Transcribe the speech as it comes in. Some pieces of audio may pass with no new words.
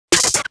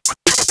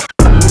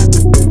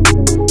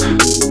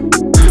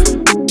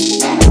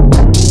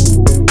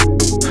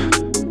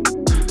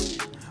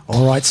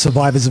right,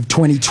 survivors of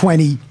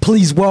 2020,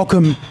 please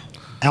welcome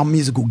our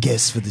musical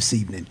guest for this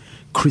evening,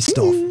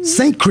 Christoph,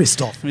 Saint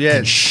Christoph. Yeah,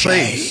 and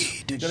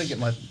Shaade. You gotta get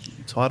my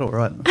title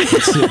right.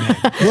 That's it, man.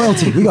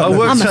 Royalty. We got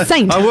I'm a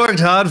saint. I worked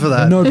hard for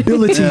that.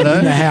 nobility in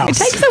the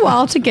house. It takes a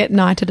while to get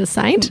knighted a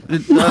saint.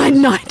 Well,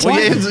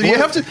 you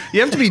have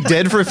to be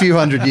dead for a few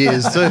hundred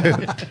years too.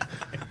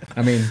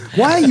 I mean,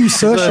 Why are you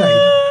Sir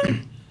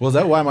Shaade? was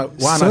that why am I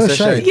Sir so Shaade.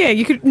 Shaade? Yeah,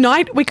 you could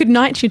knight. We could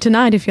knight you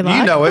tonight if you like.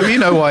 You know him. You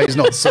know why he's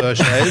not Sir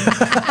Shaade.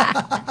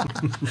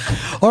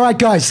 All right,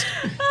 guys.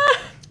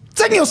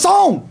 Sing your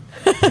song.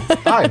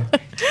 Hi,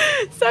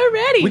 So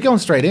ready. we going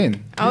straight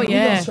in. Oh We go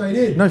yeah. straight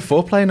in. No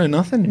foreplay, no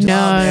nothing. No.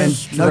 Man, no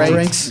Straight.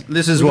 drinks.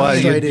 This is We go why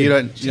straight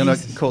in. you're not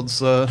called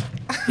Sir.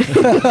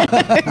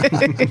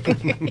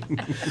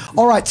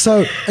 All right,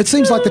 so it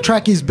seems like the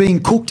track is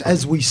being cooked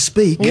as we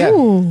speak. Yeah,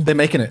 Ooh. they're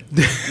making it.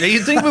 Yeah,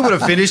 you'd think we would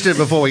have finished it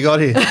before we got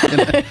here.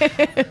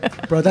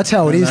 Bro, that's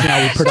how it is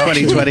now with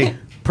production. 2020.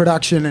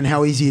 Production and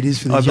how easy it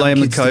is for I these young blame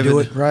the kids to do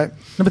COVID. it, right?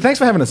 No, but thanks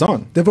for having us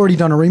on. They've already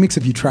done a remix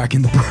of your track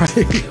in the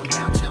break.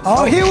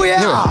 Oh, here we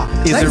are.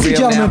 Is Ladies it and real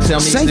gentlemen, now? Tell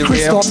me, Saint is it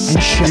real? Christoph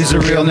and Shaade. Is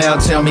it real now?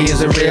 Tell me,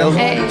 is it real?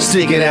 Hey.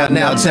 Stick it out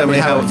now. Tell me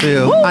how it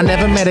feels. I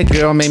never met a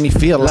girl made me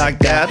feel Like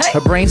that. Her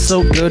brain's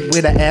so good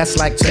with her ass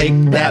like take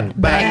that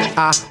back.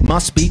 I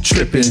must be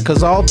tripping,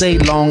 cause all day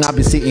long I've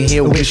been sitting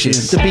here wishing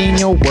to be in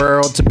your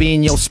world, to be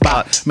in your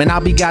spot. Man,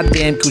 I'll be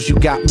goddamn cause you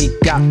got me,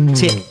 got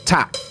tick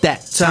tock.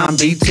 That time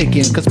be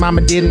ticking, cause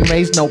mama didn't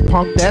raise no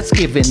punk that's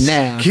giving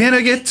now. Can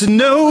I get to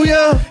know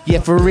ya? Yeah,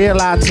 for real,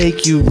 I'll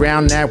take you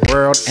round that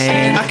world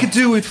and I could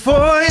do it for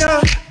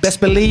ya. best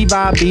believe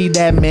I'll be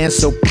that man,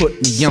 so put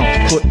me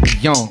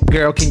on.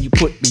 Girl, can you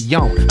put me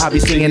on? I'll be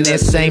singing that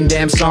same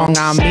damn song.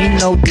 I mean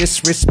no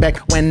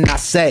disrespect when I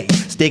say,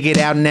 stick it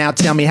out now,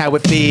 tell me how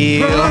it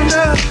feels.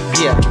 Rhonda,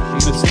 Yeah.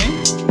 you could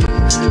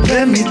sing.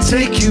 Let me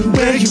take you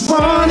where you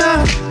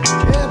wanna.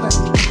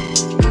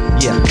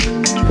 Yeah.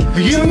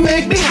 You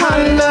make me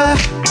holler.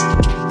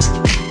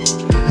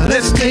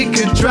 Let's take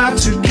a drive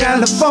to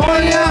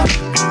California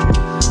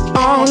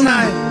all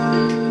night.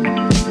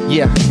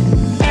 Yeah.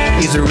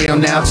 Is it real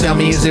now? Tell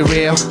me, is it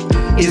real?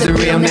 Is it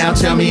real now?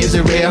 Tell me, is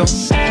it real?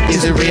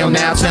 Is it real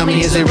now? Tell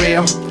me, is it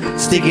real?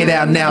 Stick it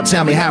out now,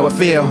 tell me how it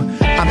feel.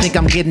 I think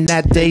I'm getting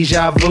that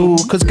deja vu,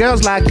 cause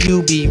girls like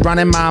you be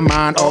running my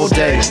mind all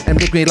day and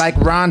pick me like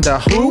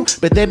Rhonda, who?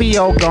 But they be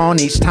all gone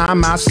each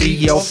time I see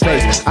your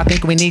face. I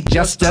think we need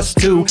just us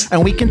two,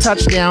 and we can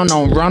touch down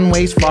on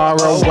runways far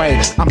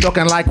away. I'm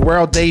talking like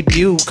world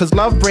debut, cause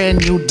love brand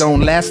new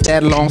don't last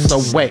that long,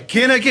 so wait.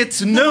 Can I get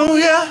to know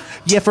ya?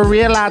 Yeah, for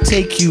real, I'll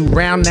take you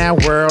round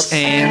that world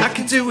and I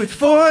can do it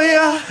for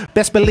ya.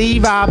 best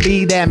believe I'll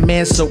be that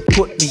man, so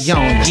put me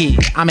on. Yeah,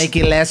 I make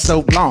it last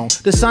so long.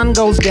 The sun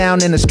goes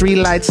down and the street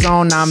lights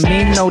on. I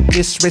mean no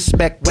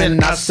disrespect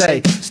when I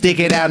say, stick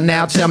it out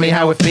now, tell me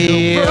how it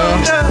feels.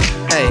 Rhonda,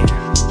 Hey,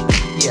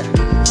 yeah,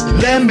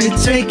 let me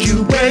take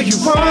you where you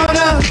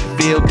wanna.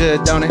 feel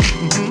good, don't it?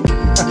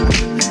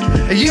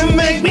 You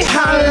make me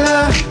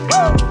holler.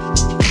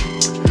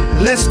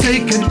 Let's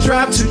take a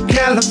drive to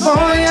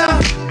California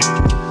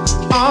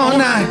all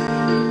night.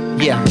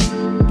 Yeah,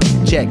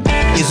 check.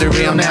 Is it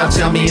real now?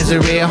 Tell me, is it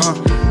real?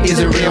 Is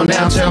it real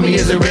now? Tell me,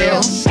 is it real?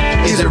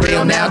 Is it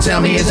real now?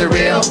 Tell me, is it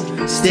real?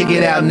 Stick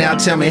it out now,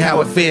 tell me how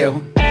it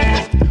feel.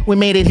 We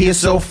made it here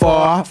so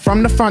far,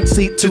 from the front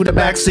seat to the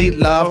back seat,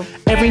 love.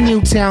 Every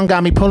new town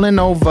got me pulling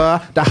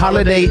over, the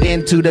Holiday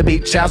Inn to the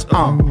beach house.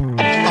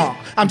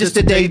 I'm just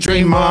a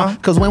daydreamer,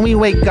 cause when we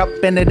wake up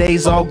and the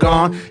day's all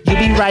gone, you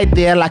be right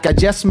there like I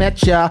just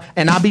met ya,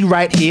 and I'll be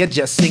right here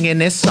just singing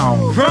this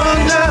song.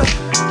 Rhonda,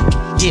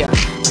 Yeah,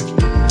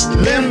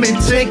 let me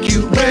take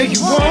you where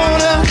you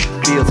wanna.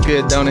 feels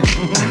good, don't it?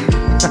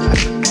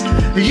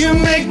 You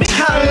make me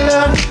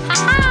holler.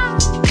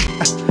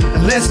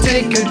 Let's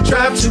take a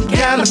drive to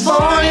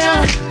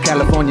California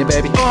California,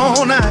 baby.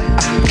 all night.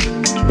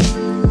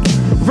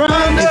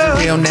 Rhonda,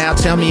 Real now,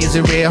 tell me, is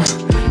it real?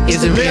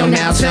 Is it real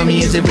now? Tell me,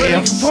 is it real?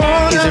 Is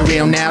it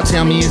real now?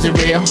 Tell me, is it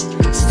real?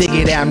 Stick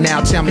it out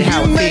now, tell me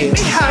how it feels.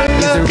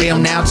 Is it real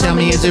now? Tell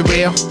me, is it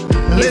real?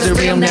 Is it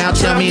real now?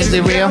 Tell me, is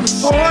it real?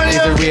 Is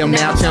it real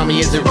now? Tell me,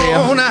 is it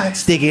all real? night.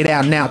 Stick it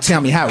out now,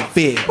 tell me how it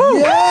feels.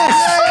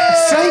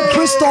 Yes! Saint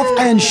Christoph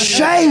and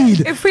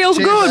Shaade. It feels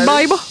good,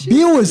 baby.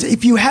 Viewers,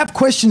 if you have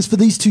questions for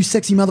these two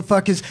sexy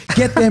motherfuckers,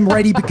 get them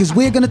ready because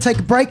we're going to take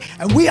a break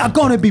and we are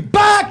going to be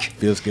back.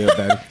 Feels good,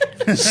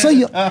 baby.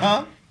 See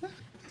ya.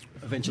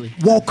 Eventually.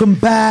 Welcome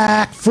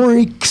back,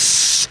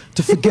 freaks.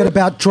 To forget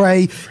about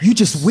Dre, you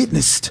just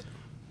witnessed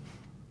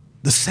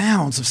the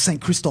sounds of Saint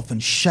Christoph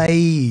and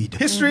Shaade.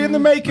 History in the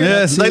making.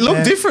 Yes, That's they it, look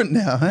man. different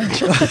now. Eh?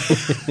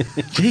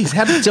 Jeez,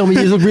 how did you tell me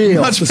you're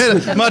real? Much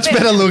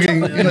better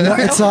looking. You know?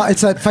 It's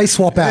a face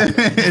swap app.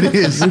 It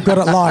is. We've got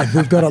it live.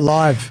 We've got it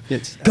live.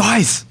 Yes.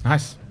 Guys,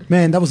 Nice.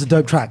 man, that was a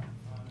dope track.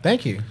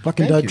 Thank you.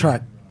 Fucking Thank dope you.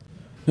 track.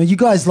 Now, you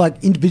guys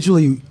like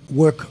individually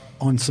work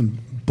on some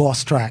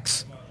boss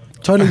tracks.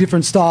 Totally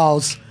different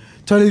styles.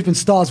 Totally different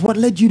styles. What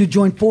led you to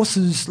join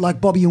forces like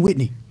Bobby and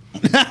Whitney?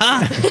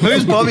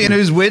 Who's Bobby and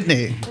who's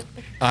Whitney?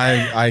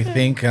 I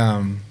think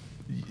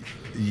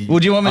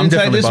Would you want me I'm to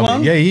take definitely this bubbly.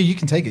 one? Yeah, you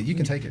can take it. You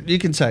can take it. You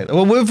can take it.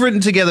 Well, we've written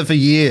together for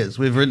years.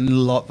 We've written a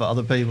lot for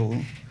other people.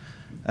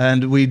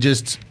 And we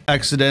just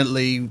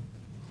accidentally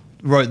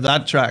wrote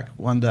that track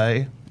one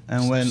day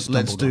and went,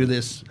 let's do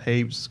this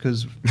heaps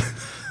because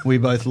we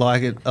both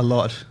like it a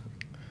lot.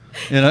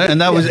 You know, and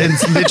that was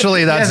it's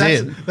literally that's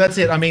it. That's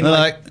it. I mean,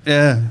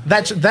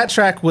 that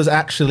track was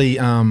actually.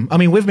 I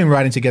mean, we've been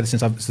writing together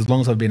since as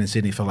long as I've been in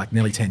Sydney for like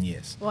nearly 10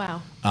 years.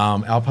 Wow.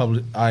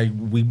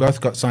 We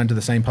both got signed to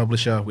the same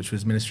publisher, which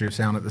was Ministry of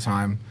Sound at the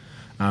time.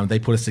 They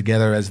put us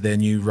together as their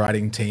new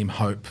writing team,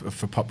 Hope,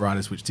 for pop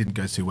writers, which didn't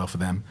go too well for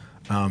them.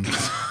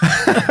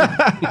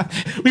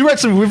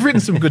 We've written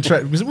some good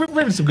tracks. We've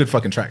written some good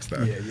fucking tracks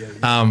though.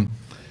 Yeah.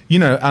 You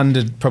know,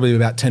 under probably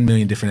about 10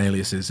 million different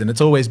aliases, and it's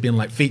always been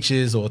like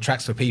features or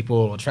tracks for people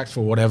or tracks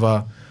for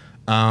whatever.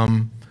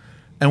 And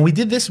we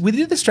did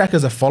this track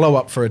as a follow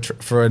up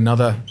for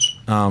another.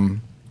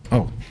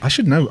 I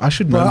should know.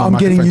 Well, I'm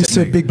getting used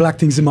to big black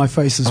things in my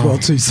face as well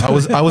too. So.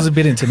 I was a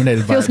bit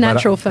intimidated. Feels by it,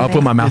 natural for I'll me.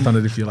 put my mouth on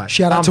it if you like.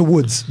 Shout out to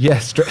Woods.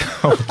 Yes.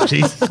 Oh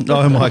jeez.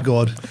 Oh my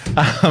God.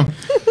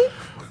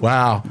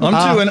 Wow.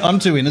 I'm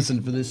too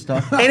innocent for this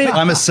stuff.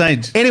 I'm a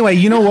saint. Anyway,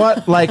 you know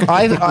what? Like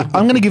I'm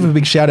going to give a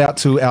big shout out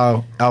to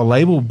our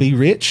label Be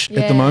Rich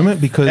at the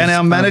moment because and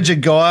our manager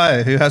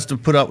Guy who has to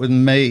put up with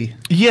me.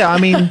 Yeah, I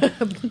mean,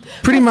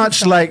 pretty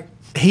much like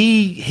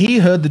he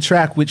heard the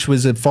track which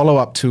was a follow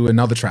up to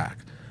another track,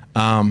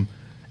 and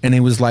he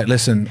was like,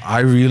 "Listen,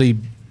 I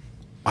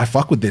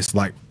fuck with this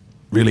like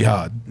really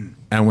hard,"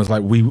 and was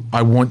like,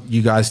 I want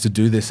you guys to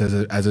do this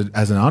as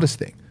an artist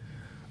thing."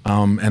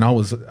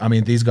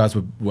 And these guys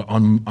were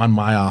on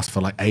my ass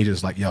for like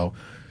ages, like, yo,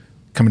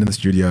 come into the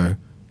studio,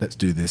 let's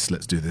do this.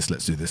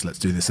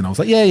 And I was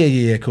like,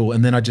 yeah, cool.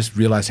 And then I just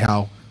realized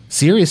how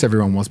serious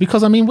everyone was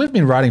because, I mean, we've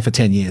been writing for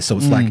 10 years. So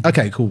it's like,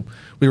 okay, cool.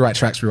 We write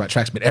tracks.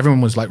 But everyone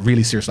was like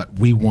really serious, like,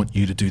 we want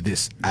you to do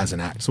this as an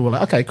act. So we're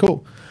like, okay,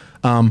 cool.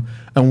 And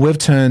we've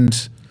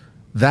turned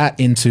that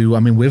into,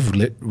 I mean,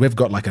 we've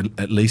got like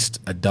at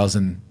least a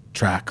dozen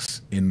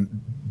tracks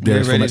in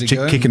various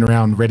formats kicking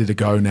around, ready to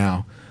go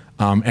now.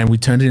 And we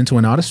turned it into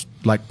an artist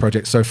like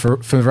project. So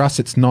for us,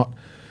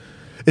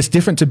 it's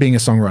different to being a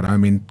songwriter. I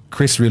mean,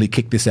 Chris really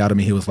kicked this out of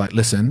me. He was like,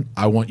 listen,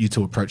 I want you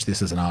to approach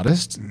this as an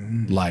artist,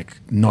 like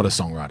not a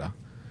songwriter.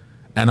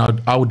 And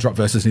I would drop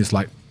verses and he's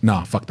like,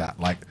 nah, fuck that.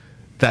 Like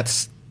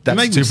that's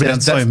too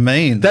so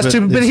mean. That's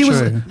too, but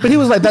he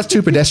was like, that's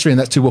too pedestrian.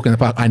 That's too walk in the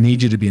park. I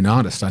need you to be an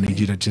artist. I need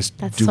you to just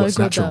do what's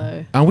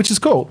natural. Which is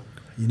cool.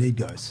 You need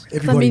guys.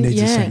 Everybody needs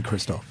to sing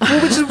Christoph.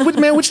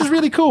 Which is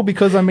really cool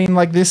because I mean,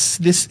 like this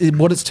is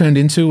what it's turned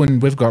into,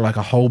 and we've got like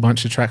a whole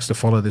bunch of tracks to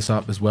follow this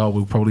up as well.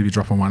 We'll probably be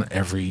dropping one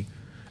every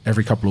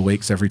couple of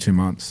weeks, every 2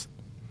 months.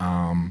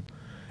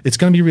 It's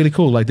going to be really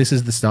cool. Like this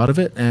is the start of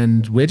it,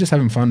 and we're just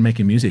having fun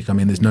making music. I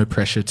mean, there's no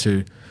pressure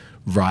to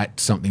write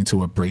something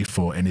to a brief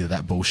or any of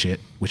that bullshit,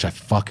 which I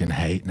fucking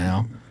hate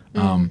now.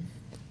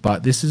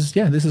 But this is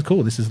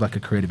cool. This is like a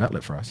creative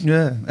outlet for us.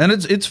 Yeah, and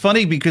it's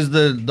funny because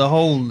the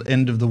whole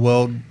end of the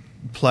world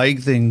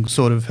plague thing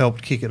sort of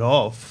helped kick it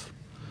off,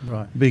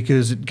 right?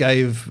 Because it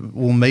gave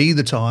me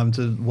the time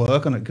to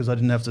work on it because I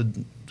didn't have to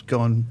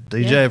go and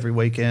DJ every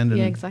weekend.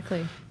 And,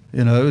 exactly.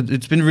 You know,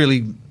 it's been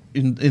really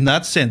in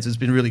that sense, it's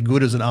been really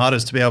good as an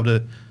artist to be able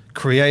to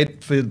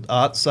create for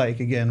art's sake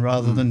again,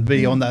 rather than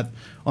be on that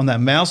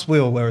mouse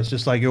wheel where it's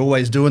just like you're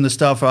always doing the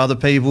stuff for other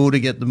people to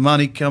get the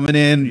money coming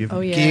in. You're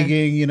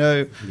gigging, you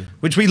know,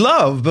 which we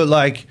love, but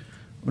like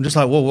I'm just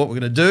like, well, what we're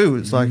gonna do?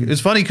 It's like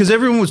it's funny because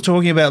everyone was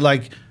talking about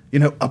like, you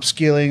know,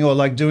 upskilling or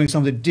like doing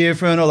something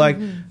different or like,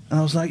 and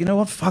I was like, you know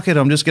what, fuck it,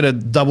 I'm just gonna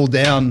double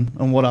down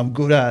on what I'm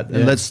good at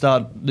and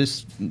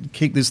let's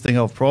kick this thing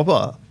off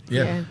proper.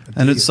 Yeah.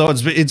 And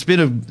it's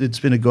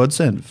been a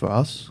godsend for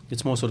us.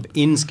 It's more sort of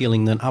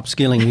in-skilling than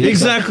upskilling.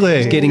 Exactly.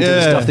 It's getting to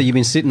the stuff that you've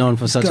been sitting on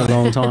for such a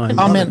long time.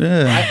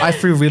 I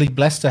feel really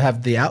blessed to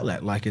have the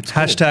outlet. Like it's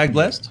hashtag cool.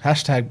 blessed.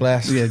 Hashtag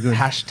blessed. Yeah, good.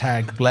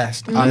 Hashtag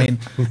blessed. I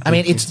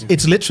mean,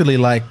 it's literally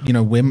like, you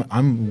know,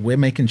 we're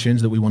making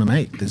tunes that we want to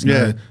make. There's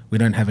we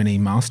don't have any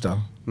master,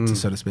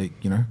 so to speak.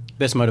 You know,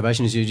 best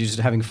motivation is you're just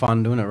having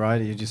fun doing it, right?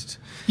 You just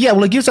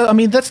well, it gives us. I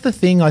mean, that's the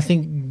thing. I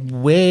think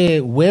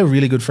we're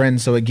really good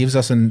friends, so it gives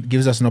us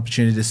an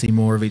opportunity to see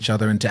more of each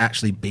other and to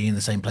actually be in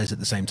the same place at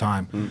the same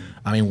time.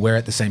 I mean, we're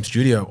at the same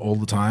studio all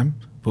the time,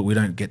 but we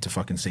don't get to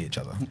fucking see each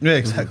other. Yeah,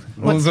 exactly.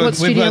 What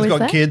We've both got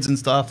that? kids and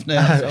stuff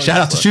now. Shout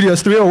out to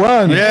Studios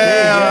 301.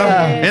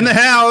 Yeah, in the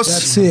house.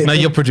 That's it. No,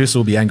 your producer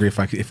will be angry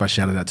if I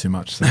shout it out too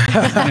much. So.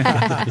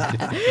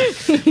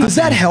 Does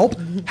that help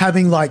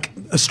having like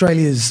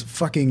Australia's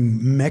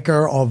fucking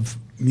mecca of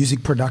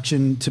music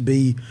production to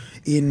be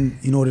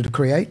in order to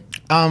create?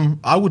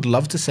 I would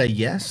love to say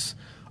yes.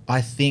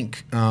 I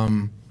think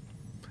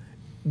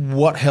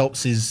what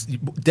helps is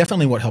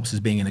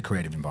being in a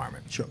creative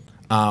environment. Sure.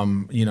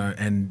 You know,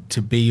 and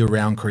to be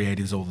around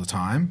creatives all the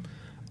time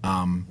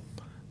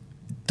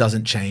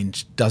doesn't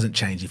change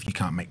if you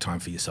can't make time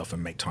for yourself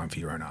and make time for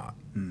your own art.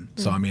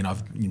 So I mean,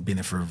 I've been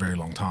there for a very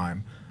long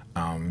time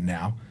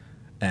now,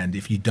 and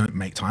if you don't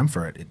make time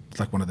for it, it's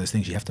like one of those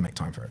things you have to make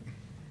time for it.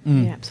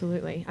 Yeah,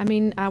 absolutely. I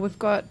mean, we've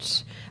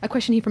got a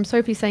question here from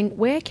Sophie saying,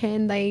 where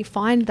can they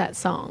find that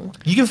song?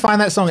 You can find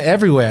that song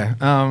everywhere.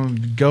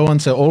 Go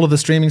onto all of the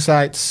streaming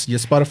sites, your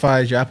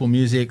Spotify's, your Apple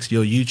Music's,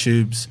 your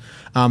YouTube's.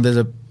 There's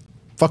a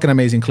fucking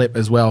amazing clip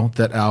as well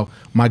that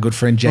my good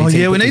friend JT Oh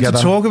yeah, we put need together.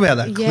 to talk about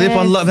that clip.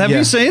 I love. Have Yeah.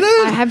 you seen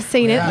it? I have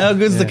seen it. How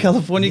good's the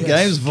California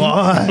Games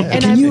vibe?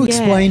 And Can you yeah.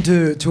 explain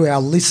to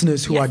our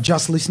listeners who Yes. are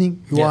just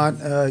listening, who Yeah.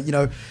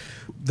 aren't,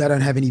 they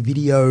don't have any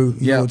video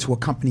Yeah. to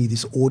accompany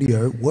this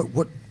audio?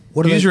 What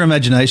are Use they, your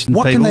imagination,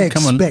 what people. can they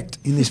Come on. expect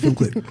in this film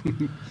clip?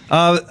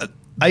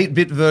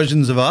 8-bit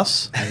versions of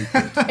us.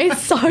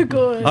 It's so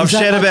good. I've Is that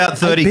shed like about 8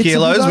 30 bits of you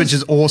kilos, guys? which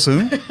is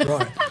awesome.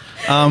 Right.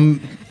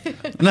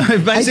 No,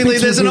 basically,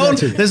 bits would do that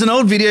too. there's an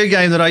old video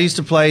game that I used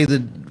to play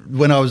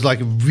when I was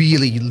like a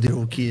really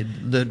little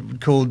kid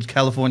that called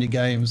California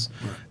Games.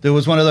 There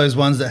was one of those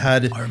ones that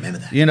had, I remember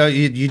that. You know,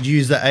 you'd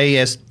use the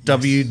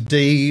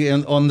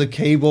ASWD on the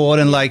keyboard,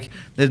 and like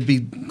there'd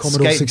be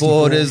Commodore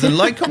skateboarders 64. and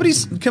like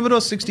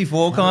Commodore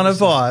 64 kind of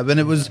vibe, and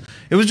it was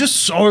just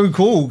so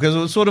cool because it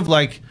was sort of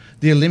like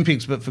the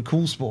Olympics but for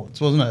cool sports,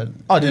 wasn't it?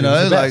 Oh, dude, you it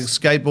was know, the like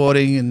best.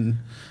 skateboarding and.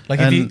 Like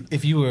and-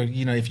 if you were,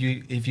 if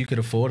you could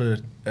afford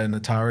an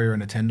Atari or a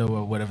Nintendo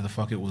or whatever the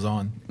fuck it was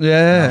on,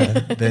 Yeah.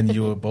 then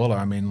you were a baller.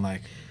 I mean,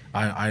 like,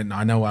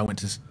 I know I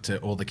went to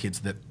all the kids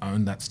that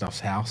owned that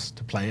stuff's house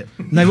to play it.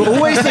 They were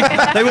always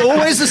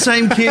the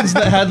same kids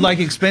that had like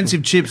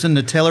expensive chips and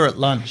Nutella at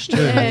lunch too.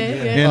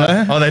 Yeah. You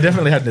know? Oh, they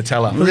definitely had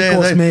Nutella.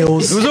 Three-course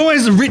meals. It was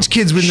always the rich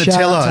kids with Shout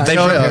Nutella. out to I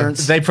tell our ya.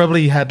 parents. They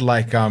probably had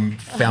like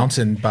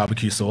fountain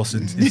barbecue sauce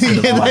instead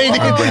of Yeah, like, they did.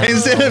 brown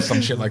Instead or of-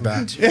 some shit like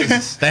that.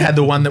 They had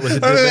the one that was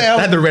they our-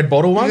 had the red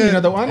bottle one. You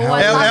know the one. Oh,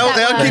 I love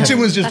that Our one. kitchen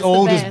was just That's the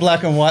all just best.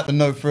 black and white, and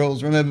no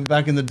frills. Remember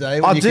back in the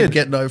day when I you did. could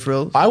get no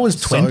frills? I was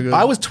So 20. good.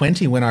 I was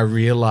 20 when I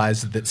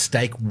realized that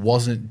steak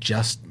wasn't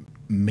just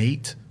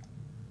meat.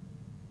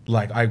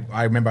 Like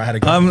I remember I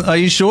had a Are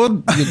you sure?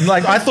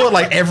 like I thought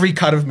like every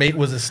cut of meat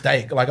was a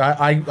steak. Like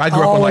I grew up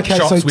Oh, on like okay,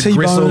 shops so with T-bone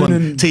gristle and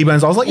and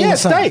T-bones. I was like, all yeah, the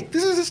same. steak.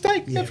 This is a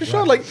steak. Yeah, for sure.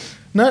 right. Like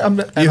no,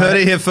 You heard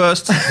it here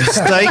first.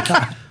 Steak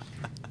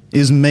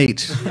is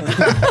meat.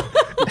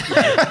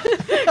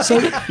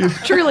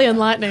 Truly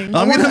enlightening.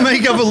 I'm going to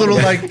make up a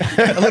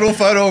little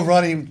photo of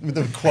Ronnie with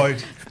a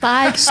quote.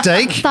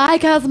 Steak?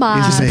 Steak as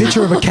mine. Just a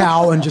picture of a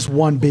cow and just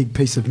one big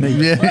piece of meat.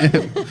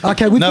 Yeah.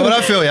 Okay, we've No, got but a-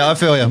 I feel you. I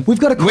feel you. We've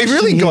got a We really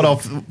question got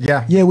here. off.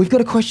 Yeah. Yeah, we've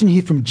got a question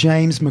here from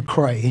James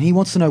McRae, and he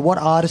wants to know, what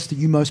artist are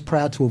you most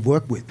proud to have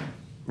worked with?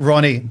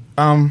 Ronnie,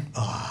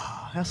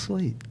 How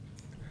sweet.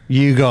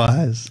 you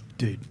guys.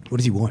 Dude, what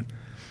does he want?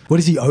 What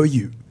does he owe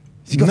you?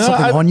 Has he got No,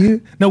 something on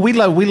you? No, we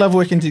love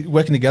working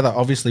together.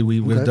 Obviously,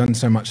 we've Okay. done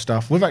so much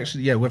stuff. We've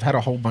actually we've had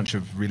a whole bunch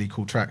of really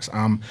cool tracks.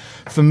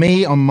 For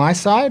me on my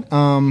side,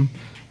 I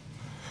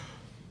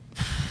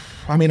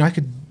mean, I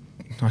could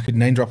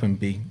name drop and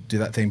do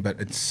that thing, but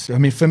it's. I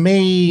mean, for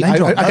me, Name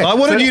drop. okay, I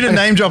wanted you to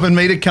name drop and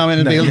me to come in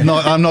and be. yeah. No,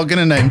 I'm not going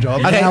to name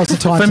drop. Okay, Now's the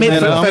time for to me, name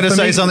for, drop. I'm going to for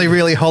say me- something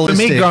really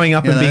holistic. For me, growing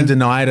up you and know? being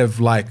denied of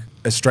like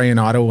Australian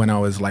Idol when I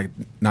was like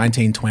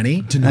 19,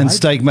 20. and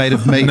steak made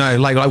of meat. No,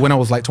 like when I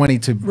was like 20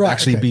 to Right,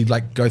 actually okay. be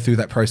like go through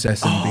that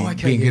process and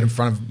being yeah. in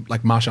front of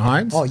like Marsha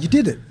Hines. Oh, you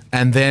did it.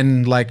 And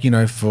then, like,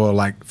 for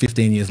like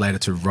 15 years later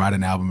to write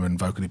an album and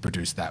vocally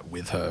produce that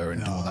with her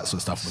and do all that sort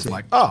of stuff was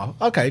like, oh,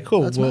 okay,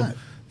 cool. That's well, mad.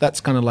 that's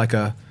kind of like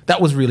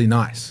that was really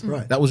nice.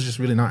 Right. That was just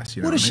really nice.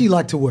 You know What does I she mean?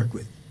 like to work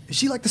with? Is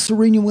she like the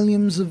Serena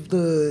Williams of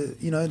the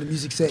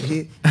music set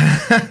here?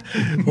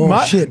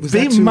 Oh, shit. Was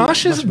that too much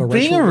Marsha's of a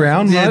being racial-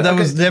 around. Yeah, that okay.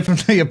 was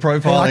definitely a Oh, I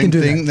can profiling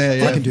do thing that. there.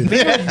 Yeah. I can do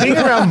that. being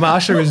around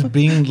Marsha is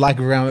being like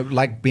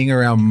being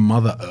around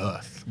Mother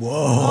Earth.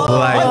 Whoa.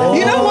 Like,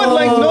 You know what?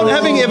 Like, not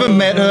having ever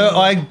met her,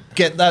 I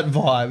get that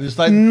vibe. It's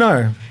like,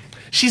 no,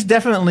 she's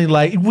definitely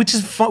like, which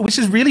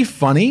is really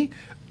funny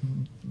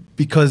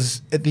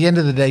because at the end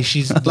of the day,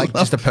 she's like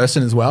just a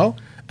person as well,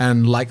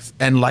 and likes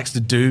to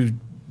do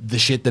the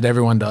shit that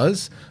everyone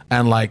does,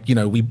 and like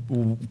we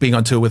being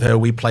on tour with her,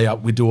 we play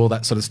up, we do all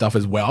that sort of stuff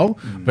as well.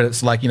 But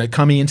it's like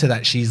coming into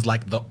that, she's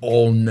like the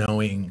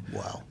all-knowing.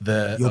 Wow.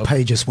 The Your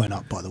pay just went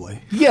up, by the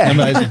way. yeah,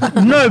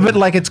 Amazing. no, but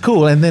like it's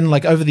cool, and then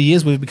like over the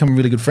years we've become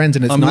really good friends,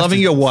 and it's I'm nice loving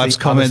to your wife's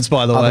see comments,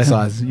 by the other way.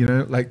 sides,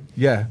 like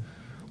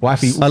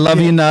wifey. I love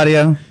you,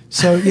 Nadia.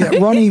 So, yeah,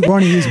 Ronnie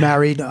is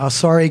married.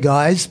 Sorry,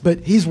 guys. But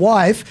his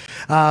wife,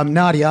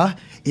 Nadia,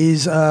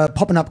 is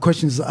popping up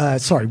questions.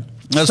 Sorry.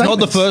 That's not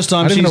the statements. first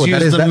time I don't she's even know what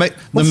used that is.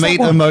 the What's that meat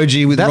one?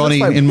 emoji with That looks Ronnie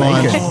like in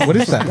mind. bacon. What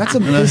is that?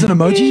 There's an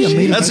emoji? A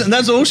meat emoji?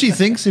 That's all she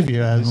thinks of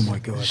you as. Oh, my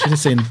God. Should have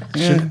seen.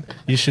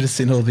 You should have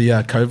seen all the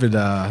COVID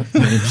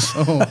memes.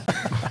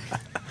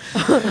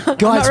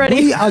 Guys, ready.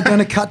 we are going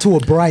to cut to a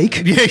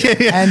break.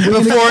 Yeah. And we're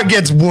Before gonna- it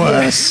gets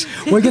worse.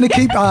 We're going to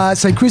keep,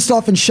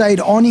 Christoph and Shaade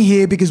on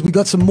here because we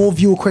got some more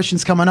viewer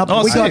questions coming up.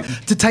 Oh, We got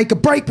sick. to take a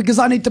break because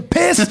I need to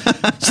piss.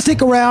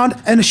 Stick around,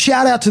 and a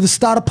shout out to the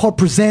Starter Pod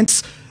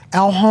Presents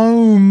our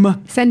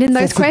home. Send in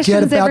those for Forget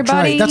questions, About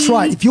everybody. Dre. That's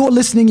right. If you're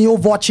listening, you're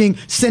watching,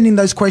 send in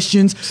those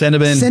questions. Send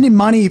 'em in. Send in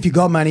money if you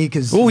got money.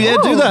 Because Oh yeah,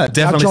 do that.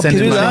 Definitely send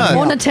do in money. that.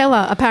 Or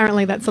Nutella,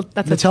 apparently. That's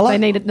Nutella? they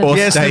needed. Or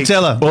Yes, steak.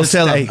 Nutella. Or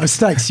Nutella. steak. Oh,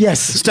 steaks, yes.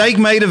 Steak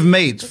made of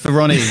meat for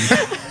Ronnie.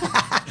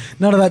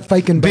 None of that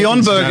fake and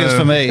Beyond bacon. burgers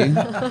for me.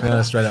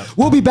 Yeah, straight up.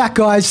 We'll be back,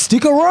 guys.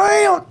 Stick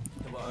around.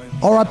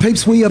 All right,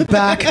 peeps, we are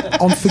back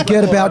on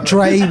Forget About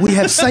Dre. We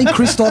have St.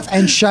 Christoph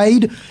and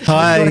Shaade.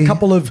 Hi. We've got a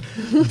couple of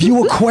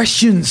viewer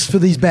questions for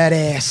these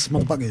badass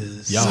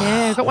motherfuckers.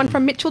 Yeah, I've got one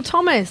from Mitchell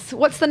Thomas.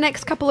 What's the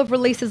next couple of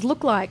releases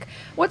look like?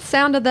 What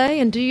sound are they,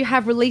 and do you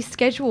have release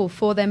schedule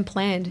for them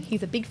planned?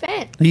 He's a big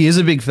fan. He is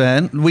a big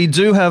fan. We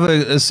do have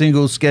a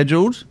single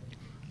scheduled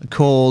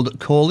called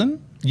Callin'.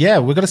 Yeah,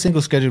 we've got a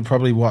single scheduled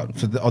probably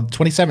for the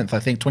 27th, I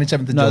think,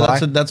 27th of No, July.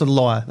 that's a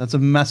lie. That's a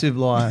massive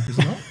lie.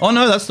 Oh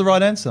no, that's the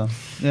right answer.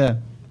 Yeah.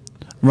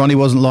 Ronnie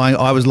wasn't lying.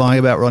 I was lying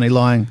about Ronnie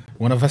lying.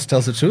 One of us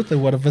tells the truth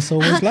and one of us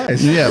always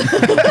lies. Yeah.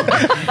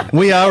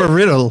 We are a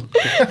riddle.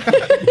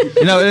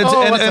 You know, it's,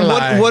 Oh, what's a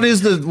lie? what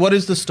is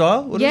the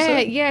style? What is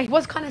it? Yeah.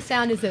 What kind of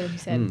sound is it? He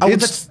said. Oh,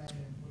 It's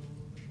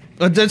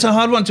a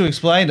hard one to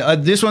explain.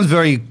 This one's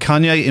very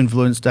Kanye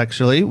influenced,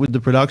 actually, with the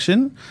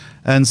production,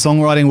 and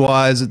songwriting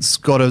wise, it's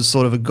got a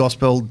sort of a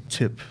gospel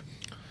tip.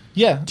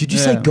 yeah. Did you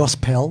say Yeah.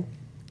 gospel?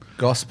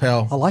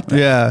 Gospel. I like that.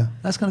 Yeah,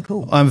 That's kind of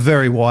cool. I'm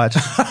very white.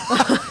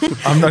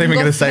 I'm not even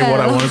going to say what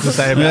I wanted to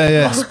say about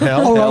Yeah. gospel.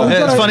 All right, we've Yeah,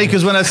 got it's a- funny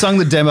because when I sung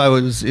the demo,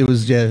 it was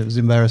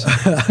embarrassing.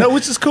 No,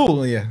 which is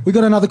cool, yeah. We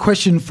got another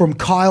question from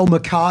Kyle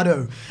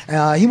Mercado.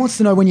 He wants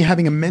to know, when you're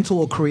having a mental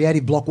or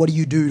creative block, what do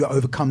you do to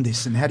overcome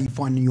this, and how do you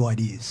find new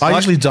ideas? I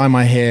usually dye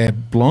my hair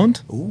blonde.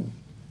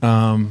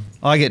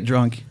 I get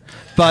drunk,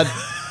 but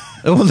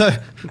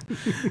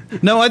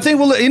no, I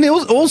think in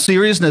all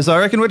seriousness, I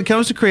reckon when it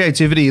comes to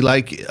creativity,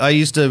 like I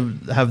used to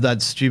have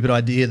that stupid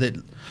idea that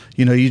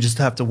you just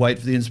have to wait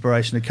for the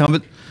inspiration to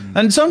come,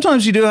 and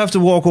sometimes you do have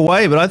to walk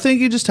away. But I think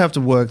you just have to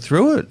work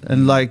through it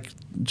and I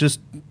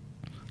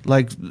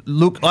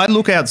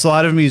look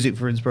outside of music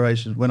for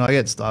inspiration when I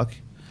get stuck.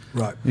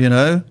 Right.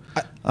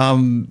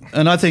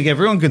 And I think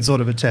everyone can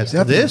sort of attest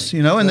to this,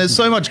 and there's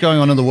so much going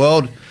on in the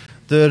world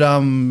that's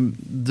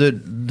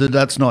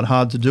not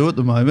hard to do at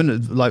the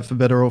moment, like for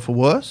better or for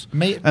worse.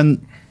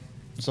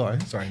 Sorry,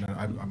 Sorry, no,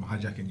 I'm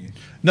hijacking you.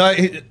 no,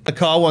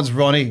 Kyle wants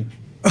Ronnie.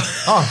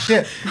 Oh,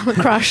 shit.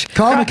 Crush.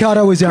 Kyle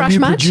Mercado is our Crush new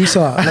match?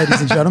 producer,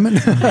 ladies and gentlemen.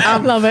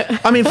 Love it.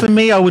 I mean, for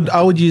me, I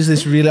would use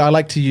this I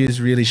like to use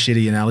really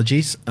shitty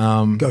analogies.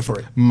 Go for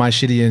it. My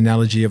shitty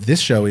analogy of this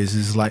show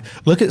is like,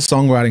 look at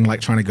songwriting like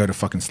trying to go to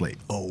fucking sleep.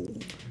 Oh.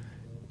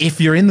 If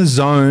you're in the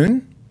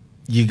zone,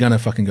 you're going to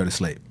fucking go to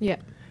sleep. Yeah.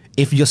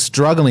 If you're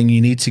struggling,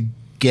 you need to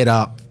get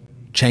up,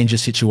 change your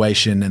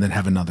situation, and then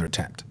have another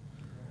attempt.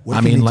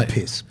 What if you need to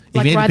piss? If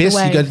Like you need to ride the piss, you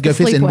wave, go the piss.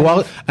 sleep And,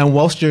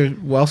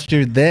 wave. whilst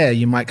you're there,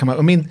 you might come up.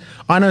 I mean,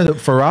 I know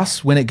that for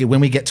us, when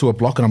we get to a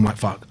block and I'm like,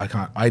 fuck, I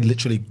can't. I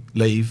literally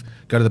leave,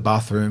 go to the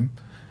bathroom,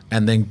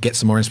 and then get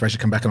some more inspiration,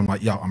 come back, and I'm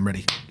like, yo, I'm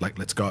ready. Like,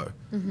 let's go.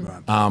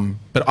 Right.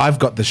 But I've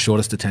got the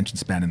shortest attention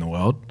span in the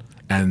world.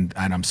 And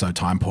I'm so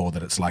time poor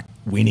that it's like,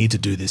 we need to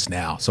do this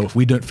now. So if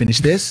we don't finish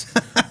this,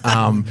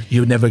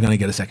 you're never going to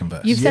get a second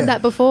verse. You've Yeah. said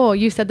that before.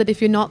 You said that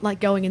if you're not like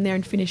going in there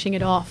and finishing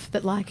it off,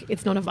 that like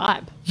it's not a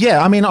vibe.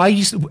 Yeah, I mean,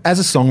 as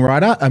a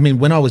songwriter, I mean,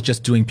 when I was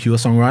just doing pure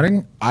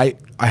songwriting,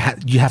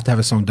 you have to have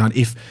a song done.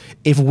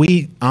 If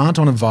we aren't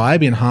on a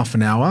vibe in half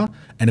an hour,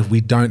 and if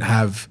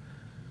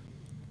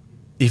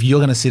you're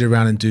going to sit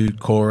around and do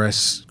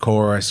chorus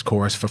for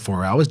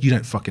 4 hours, you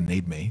don't fucking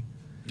need me.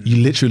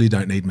 You literally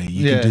don't need me.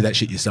 You can do that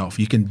shit yourself.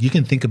 You can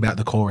think about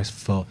the chorus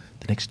for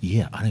the next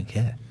year. I don't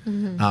care.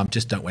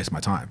 Just don't waste my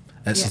time.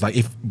 It's just like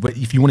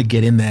if you want to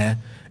get in there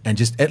and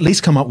just at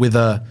least come up with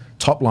a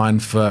top line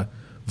for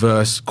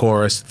verse,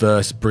 chorus,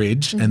 verse,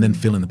 bridge, and then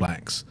fill in the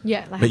blanks.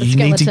 Yeah, like but have a you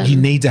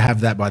skeleton. need to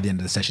have that by the end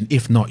of the session.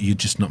 If not, you're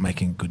just not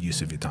making good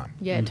use of your time.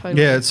 Yeah,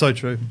 totally. Yeah, it's so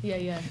true.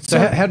 Yeah. So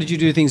how did you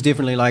do things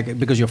differently? Like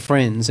because you're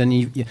friends,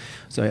 and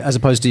so as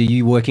opposed to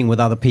you working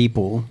with other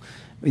people,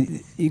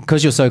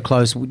 because you're so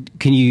close,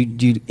 do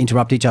you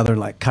interrupt each other,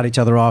 like cut each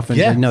other off? And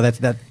Yeah. no, that's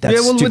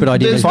stupid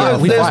idea. There's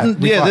Let's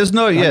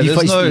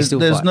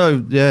go. no,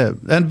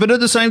 but at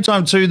the same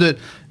time too, that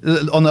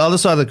on the other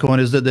side of the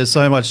coin is that there's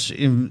so much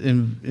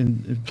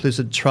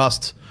implicit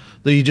trust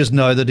that you just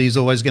know that he's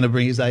always going to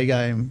bring his A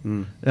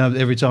game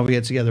every time we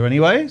get together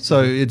anyway.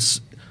 So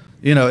it's.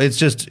 It's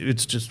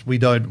just we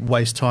don't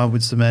waste time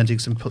with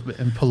semantics and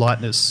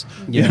politeness.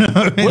 Yeah.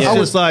 It's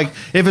just like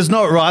if it's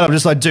not right, I'm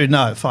just like, dude,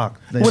 no,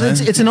 fuck. Well,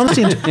 it's an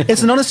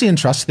honesty and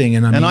trust thing,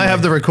 and I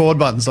have the record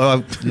button,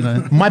 so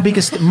my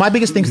biggest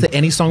thing to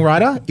any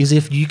songwriter is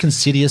if you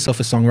consider yourself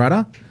a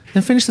songwriter,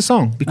 then finish the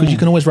song because you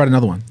can always write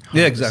another one.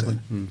 yeah, exactly.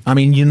 I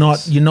mean, you're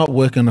not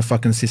working on a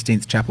fucking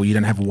Sistine Chapel. You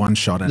don't have one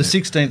shot at The it.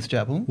 16th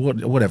chapel.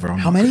 Whatever.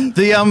 How many?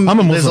 I'm a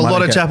Muslim, There's a I lot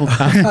don't of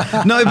care.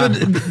 chapel. No, but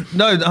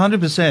no,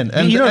 100%.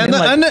 And You know,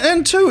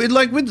 and two,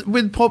 like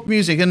with pop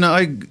music, and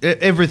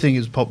everything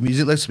is pop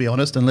music. Let's be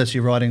honest, unless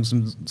you're writing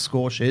some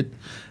score shit,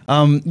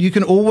 you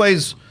can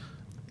always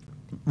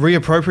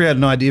reappropriate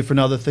an idea for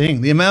another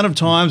thing. The amount of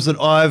times that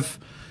I've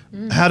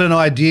had an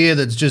idea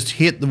that's just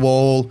hit the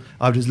wall,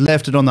 I've just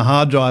left it on the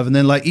hard drive, and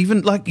then like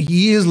even like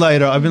years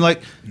later, I've been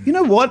like, you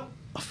know what?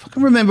 I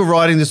fucking remember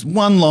writing this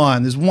one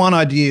line, this one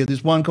idea,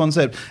 this one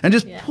concept, and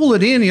just pull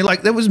it in. You're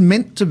like, that was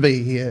meant to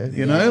be here,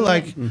 you know?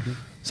 Like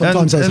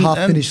Sometimes those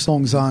half-finished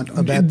songs aren't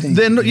a bad thing.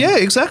 Then yeah,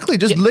 exactly.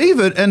 Just leave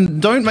it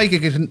and don't make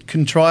a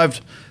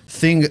contrived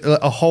thing,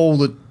 a whole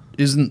that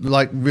isn't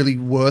like really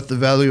worth the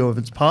value of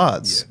its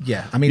parts.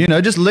 Yeah, I mean, you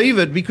know, just leave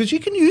it because you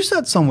can use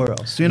that somewhere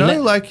else. You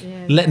know,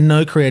 let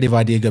no creative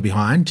idea go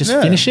behind. Just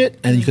finish it,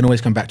 and you can always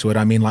come back to it.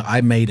 I mean, like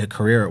I made a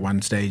career at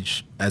one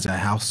stage as a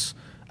house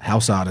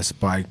artist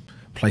by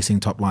placing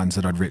top lines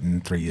that I'd written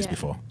 3 years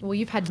before. Well,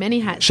 you've had many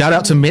hats. Shout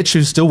out to Mitch,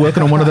 who's still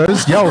working on one of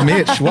those. Yo,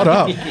 Mitch, what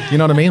up? You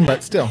know what I mean?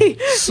 But still.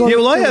 So, yeah,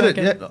 well, I had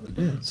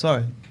it.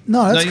 Sorry.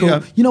 No, that's you cool.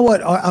 go. You know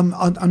what?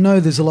 I know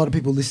there's a lot of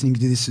people listening to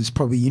this who's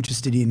probably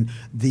interested in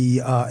the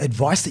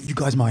advice that you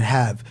guys might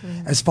have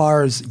as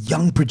far as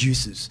young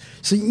producers.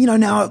 So, you know,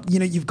 now, you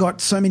know, you've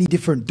got so many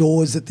different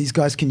doors that these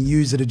guys can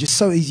use that are just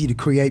so easy to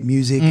create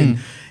music. And,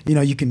 you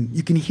know, you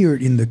can hear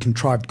it in the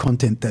contrived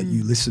content that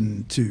you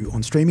listen to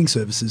on streaming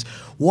services.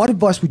 What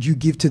advice would you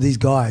give to these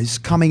guys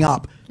coming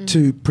up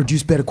to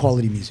produce better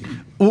quality music?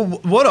 Well,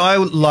 what I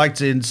would like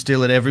to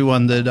instill in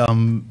everyone that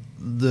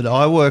that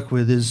I work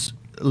with is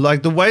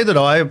like the way that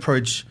I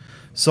approach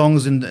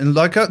songs and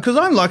like, because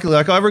I'm lucky,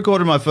 like I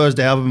recorded my first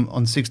album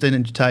on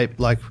 16-inch tape,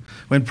 like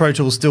when Pro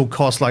Tools still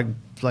cost like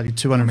bloody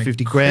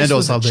 250 grand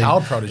or something.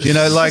 Child prodigy. You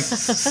know, like,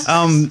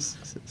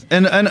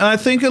 and I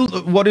think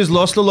what is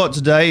lost a lot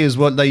today is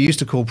what they used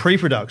to call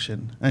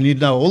pre-production, and you'd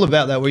know all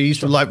about that. Where you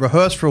used to like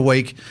rehearse for a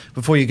week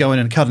before you go in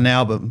and cut an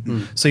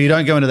album, so you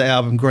don't go into the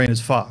album green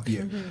as fuck.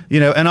 You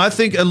know, and I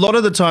think a lot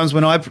of the times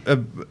when I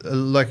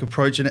like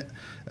approach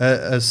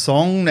a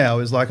song now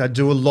is like I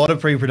do a lot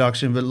of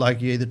pre-production, but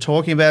like you're either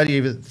talking about it,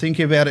 you're either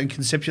thinking about it and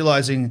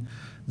conceptualizing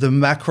the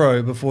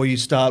macro before you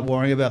start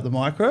worrying about the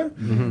micro,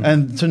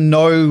 and to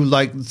know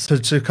like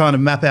to kind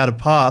of map out a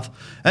path,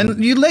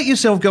 and you let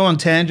yourself go on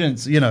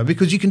tangents, you know,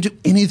 because you can do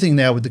anything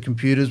now with the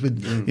computers,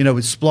 with you know,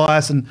 with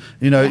Splice, and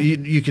you know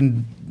you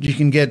can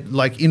get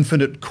like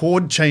infinite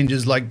chord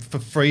changes like for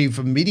free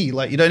from MIDI,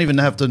 like you don't even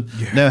have to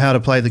know how to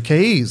play the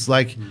keys,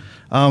 like.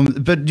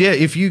 But yeah,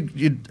 if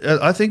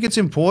I think it's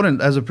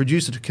important as a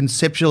producer to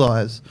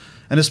conceptualize,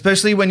 and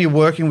especially when you're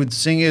working with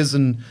singers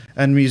and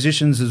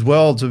musicians as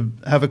well, to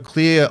have a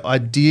clear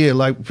idea,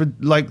 like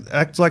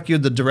act like you're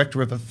the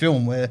director of a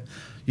film where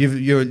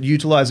you're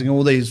utilizing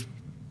all these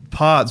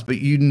parts, but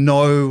you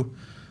know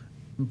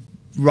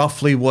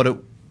roughly what it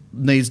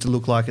needs to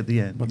look like at the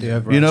end.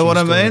 You know what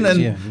I mean?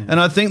 And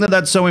I think that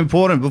that's so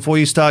important before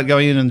you start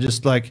going in and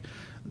just like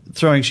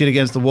throwing shit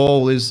against the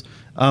wall is.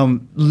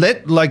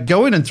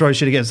 Go in and throw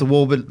shit against the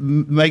wall, but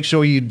make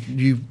sure you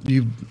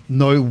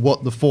know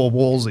what the four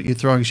walls that you're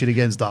throwing shit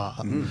against are.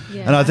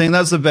 And I think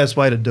that's the best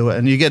way to do it.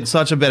 And you get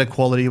such a better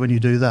quality when you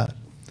do that.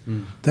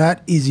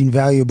 That is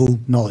invaluable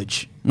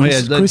knowledge.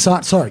 Yeah, send me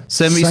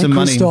some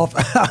money.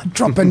 Christoph,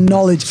 dropping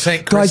knowledge.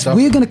 Guys,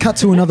 we're going to cut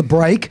to another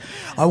break.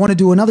 I want to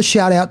do another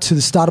shout out to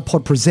the Starter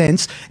Pod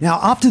Presents. Now,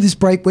 after this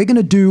break, we're going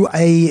to do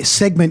a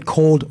segment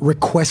called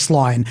Request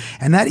Line,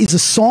 and that is a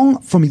song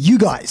from you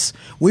guys.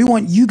 We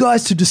want you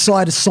guys to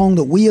decide a song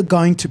that we are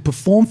going to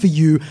perform for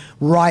you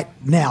right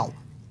now.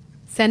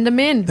 Send them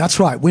in. That's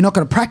right. We're not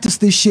going to practice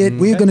this shit.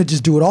 We're going to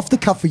just do it off the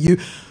cuff for you.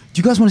 Do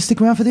you guys want to stick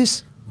around for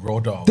this? Raw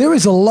dog. There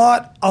is a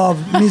lot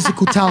of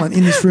musical talent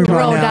in this room right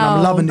now, and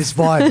I'm loving this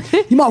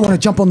vibe. You might want to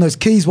jump on those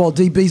keys while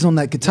DB's on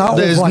that guitar.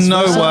 There's or vice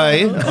no versa.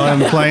 way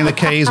I'm playing the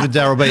keys with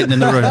Darryl Beaton in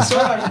the room.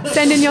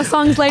 Send in your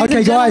songs, ladies Okay,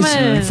 and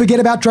gentlemen. guys, forget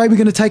about Dre. We're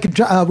going to take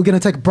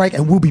a break,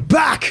 and we'll be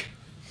back.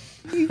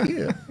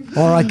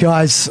 All right,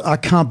 guys, I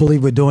can't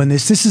believe we're doing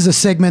this. This is a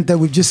segment that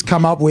we've just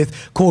come up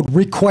with called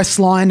Request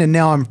Line, and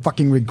now I'm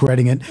fucking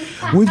regretting it.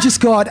 We've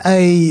just got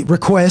a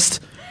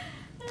request.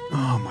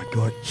 Oh my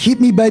God!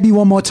 "Hit Me Baby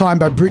One More Time"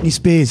 by Britney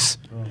Spears.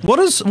 What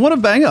a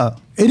banger!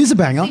 It is a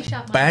banger.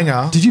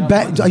 Banger. Did you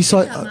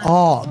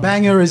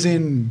banger is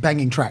in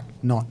banging track,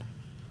 not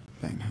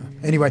banger.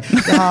 Anyway,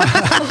 Me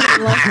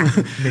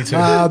too.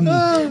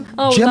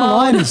 Gemma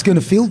Lyon is going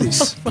to feel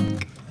this.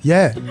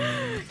 Yeah.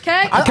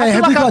 Okay. Okay,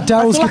 have we got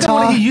Darryl's I want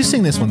guitar? to hear you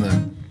sing this one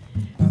then.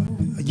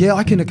 Yeah,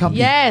 I can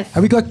accompany. Yes.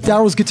 Have we got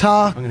Darryl's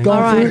guitar going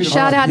All right. through?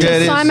 Shout out Yeah, it to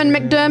is. Simon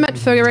McDermott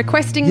for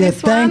requesting Yeah,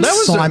 this one.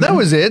 thanks. That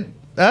was it.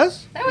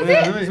 As? That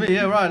was it.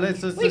 Yeah, right.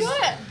 Let's We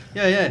got it.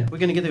 Yeah. We're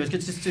gonna get there.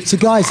 Just So,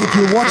 guys, if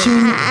you're watching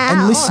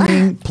and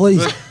listening,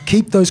 please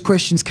keep those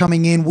questions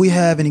coming in. We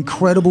have an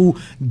incredible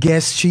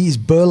guest. She is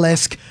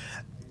Burlesque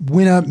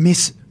winner,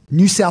 Miss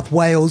New South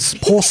Wales,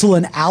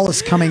 Porcelain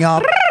Alice, coming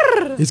up.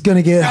 It's going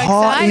to get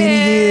hot in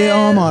here.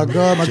 Oh, my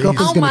God. My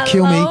girlfriend's going to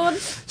kill me.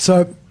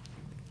 So,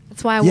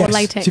 That's why I wore yes.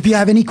 latex. So if you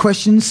have any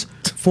questions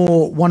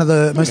for one of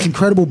the most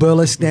incredible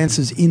burlesque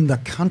dancers in the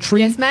country.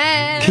 Yes,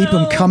 ma'am. Keep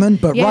them coming.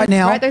 But Yes, right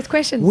now, write those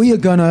questions. we're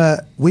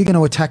gonna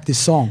attack this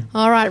song.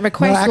 All right,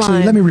 request No, actually,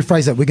 line. let me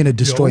rephrase that. We're going to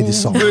destroy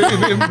this song. That's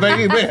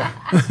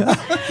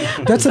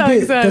So a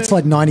bit. excited. That's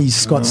like '90s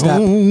Scott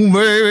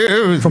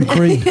Stapp from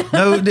Creed.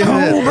 No, or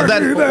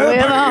that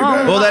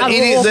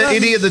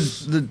idiot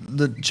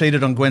that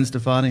cheated on Gwen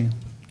Stefani.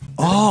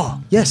 Oh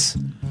yes.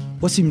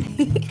 What's him?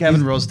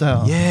 Gavin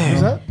Rossdale.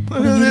 Yeah.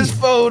 Look at this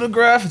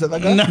photograph. Is that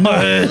that guy? No.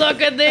 Look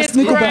at this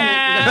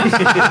Nickelback.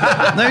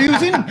 crowd. No, he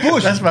was in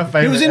Bush. That's my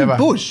favourite He was in ever.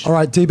 Bush. All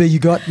right, DB, you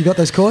got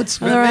those chords?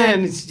 All right.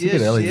 Man, it's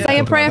just, Ellie. Say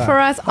a prayer for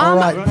us. All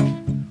right.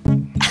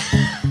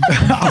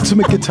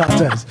 Ultimate guitar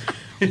test.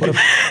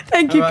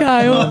 Thank you,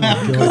 Kyle.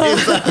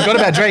 Forgot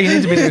about Dre. You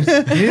need to be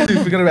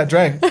doing. Forgot about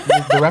Dre.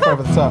 The rapper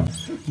over the top.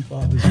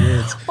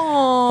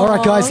 All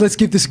right, guys, let's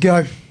give this a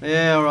go.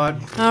 Yeah, all right.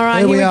 All right,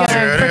 Here we here we are.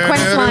 go.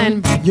 Request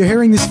line. You're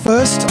hearing this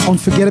first on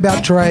Forget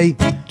About Dre.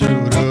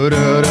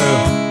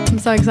 I'm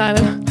so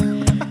excited.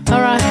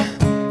 All right,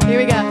 here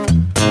we go.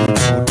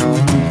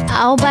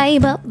 Oh,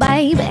 baby,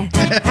 baby,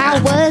 how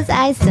was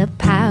I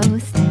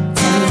supposed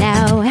to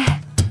know?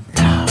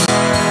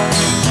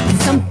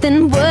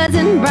 Something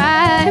wasn't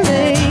right,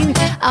 baby.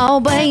 Oh,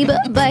 baby,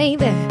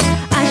 baby,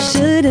 I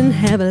shouldn't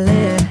have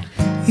let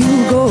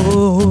you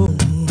go.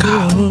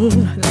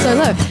 So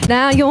look,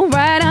 now you're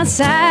right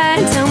outside.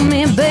 Tell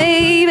me,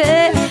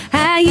 baby,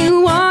 how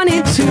you want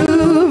it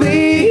to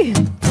be.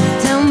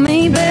 Tell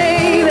me,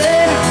 baby,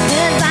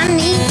 'cause I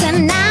need to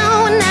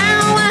know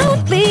now,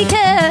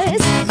 because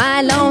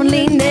my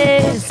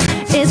loneliness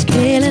is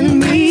killing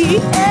me.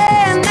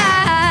 And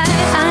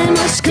I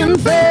must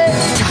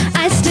confess,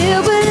 I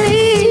still believe.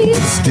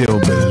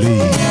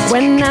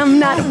 When I'm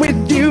not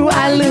with you,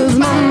 I lose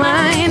my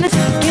mind.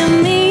 Give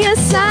me a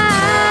sign.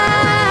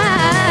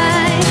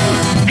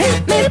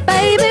 Hit me,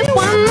 baby,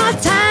 one more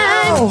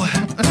time.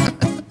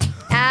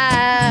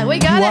 We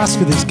got You it. asked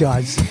for this,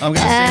 guys. I'm going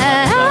to sing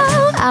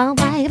Oh,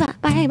 baby,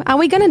 baby. Are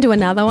we going to do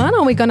another one? Or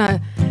are we going to...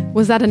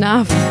 Was that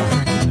enough?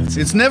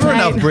 It's never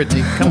enough,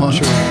 Brittany. Come on.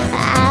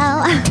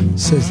 Oh,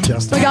 Says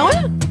Justin. We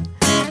going?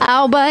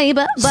 oh,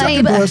 baby,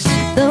 Second baby. verse.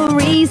 The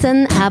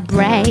reason I'm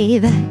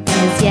brave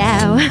is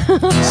you.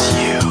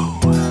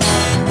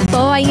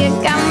 Boy, you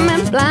got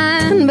me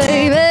blind,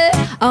 baby.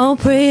 Oh,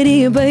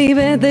 pretty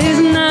baby, there's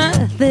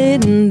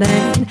nothing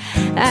that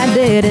I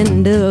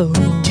didn't do.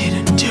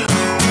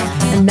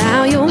 And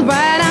now you're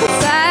right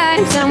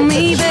outside. Tell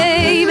me,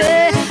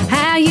 baby,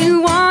 how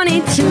you want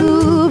it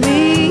to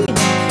be.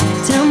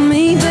 Tell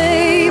me,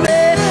 baby,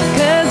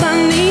 'cause I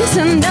need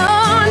to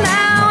know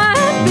now.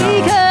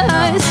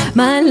 Because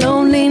my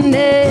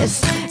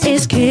loneliness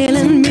is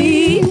killing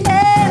me.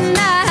 And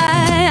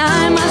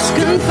I must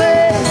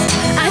confess,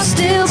 I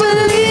still believe.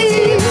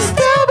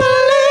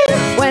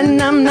 When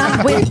I'm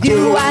not with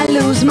you, I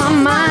lose my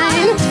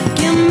mind.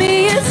 Give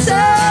me a sign.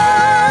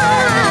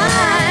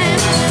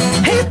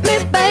 Hit me,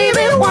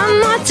 baby, one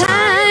more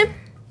time.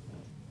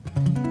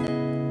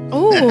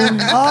 Ooh.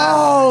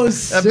 Oh,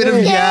 A bit of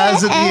sick.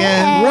 jazz at the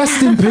end.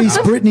 Rest in peace,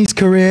 Brittany's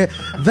career.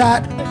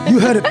 That, you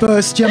heard it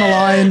first. Gemma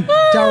Lyon,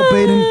 Darryl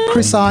Beaton,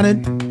 Chris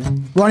Arnott,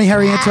 Ronnie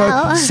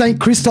Harriento, St.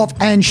 Christoph,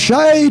 and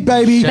Shaade,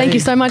 baby. Thank you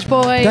so much,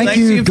 boy. Thank Thank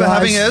you, you for guys.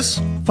 having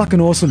us.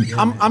 Fucking awesome.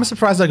 I'm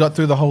surprised I got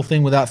through the whole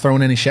thing without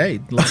throwing any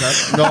shade. Like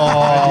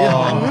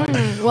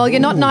that. Well, you're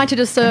not knighted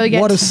a sir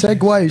yet. What a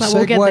segue. But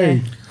we'll get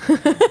Segue.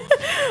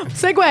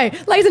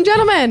 Segue. Ladies and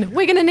gentlemen,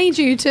 we're going to need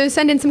you to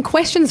send in some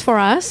questions for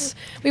us.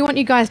 We want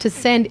you guys to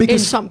send in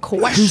some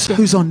questions.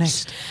 Who's on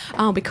next?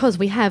 Oh, because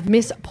we have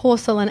Miss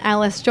Porcelain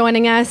Alice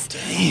joining us.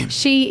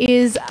 She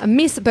is a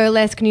Miss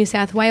Burlesque New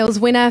South Wales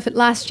winner for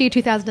last year,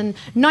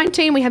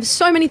 2019. We have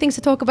so many things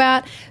to talk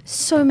about,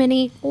 so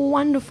many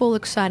wonderful,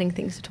 exciting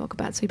things to talk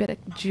about. So you better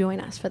join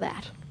us for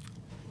that.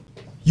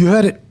 You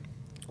heard it.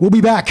 We'll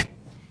be back.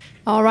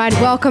 All right,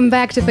 welcome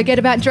back to Forget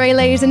About Dre,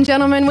 ladies and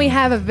gentlemen. We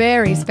have a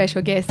very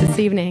special guest this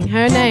evening.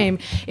 Her name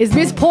is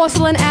Miss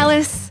Porcelain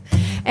Alice.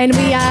 And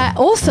we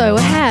also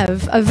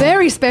have a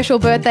very special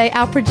birthday,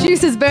 our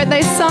producer's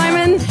birthday,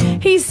 Simon.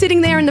 He's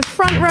sitting there in the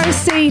front row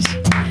seat.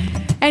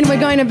 And we're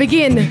going to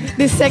begin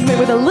this segment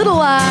with a little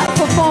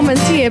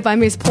performance here by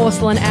Miss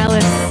Porcelain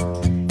Alice.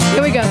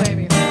 Here we go,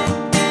 baby.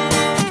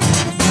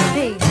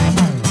 Hey.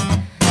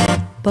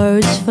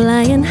 Birds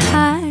flying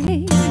high,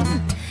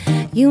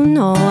 you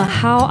know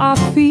how I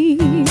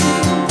feel.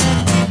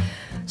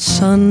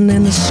 Sun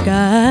in the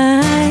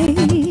sky,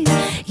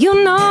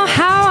 you know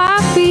how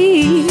I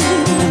feel.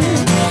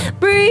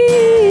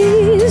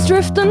 Breeze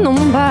drifting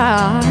on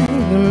by,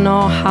 you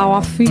know how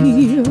I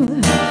feel.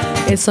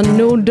 It's a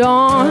new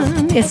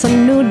dawn, it's a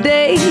new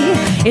day,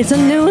 it's a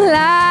new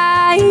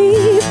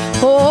life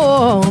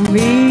for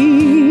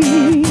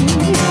me.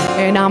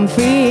 And I'm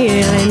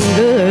feeling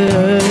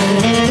good.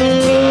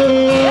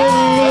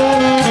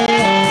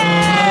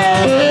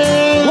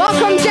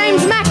 Welcome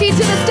James Mackey to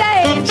the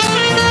stage.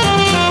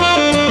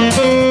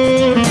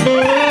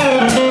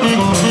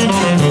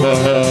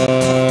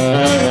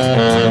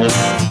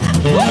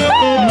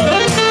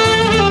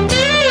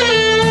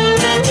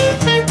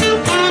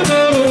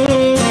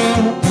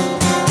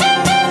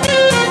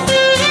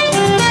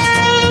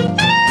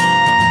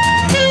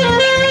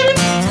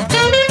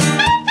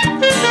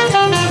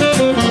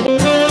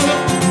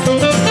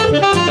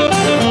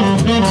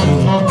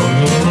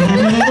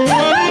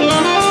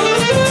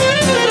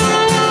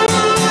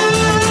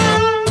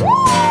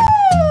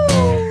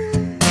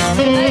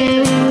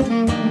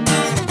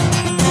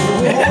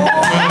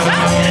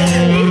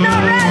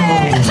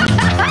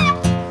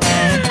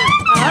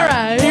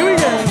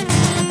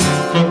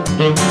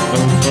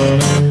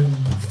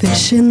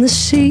 fish in the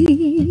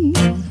sea.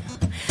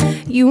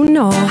 You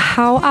know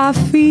how I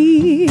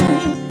feel.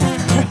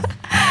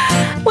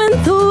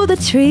 Went through the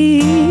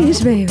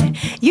trees, baby.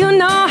 You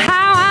know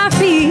how I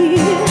feel.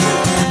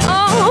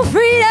 Oh,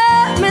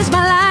 freedom is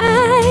my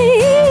life.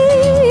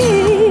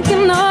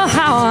 You know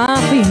how I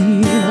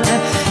feel.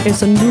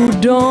 It's a new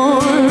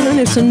dawn.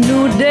 It's a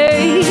new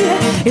day.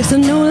 It's a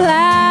new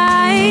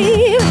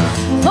life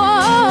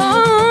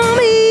for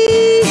me.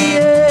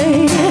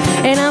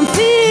 Yeah. And I'm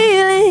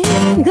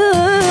feeling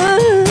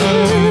good.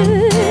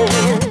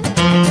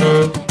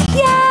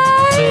 Yeah.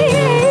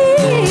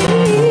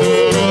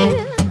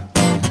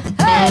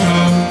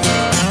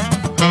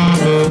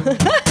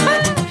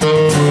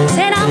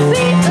 Said I'm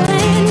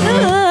feeling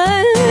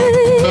good.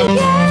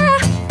 Yeah.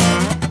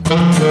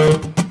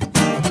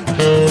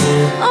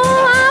 Oh,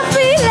 I'm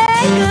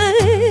feeling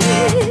good.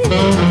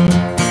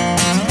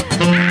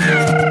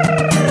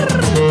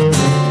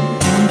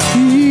 I'm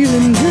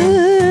feeling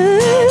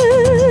good.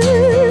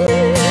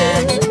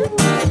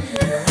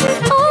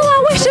 Oh, I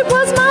wish it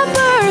was my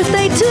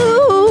birthday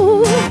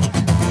too.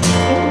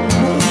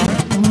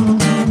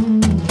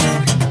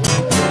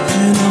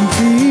 And I'm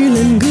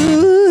feeling good.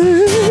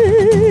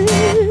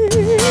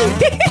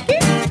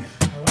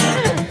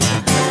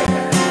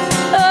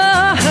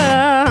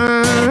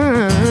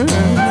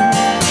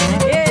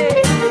 Yeah.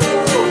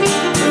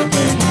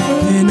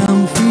 And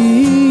I'm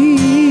feeling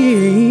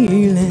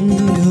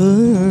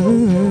good.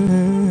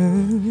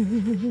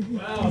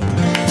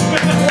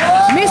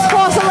 Miss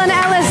Porcelain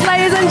Alice,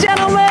 ladies and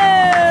gentlemen.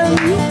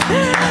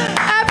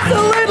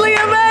 Absolutely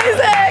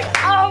amazing.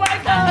 Oh my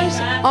gosh.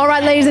 All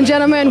right, ladies and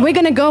gentlemen, we're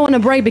going to go on a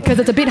break because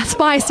it's a bit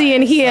spicy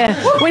in here.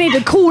 We need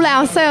to cool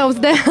ourselves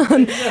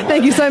down.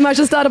 Thank you so much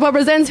to Startup Pop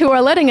Presents who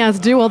are letting us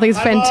do all these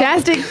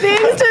fantastic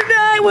things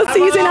today. We'll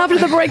see you soon after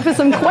the break for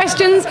some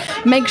questions.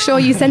 Make sure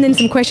you send in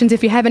some questions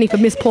if you have any for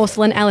Miss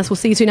Porcelain Alice. We'll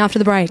see you soon after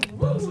the break.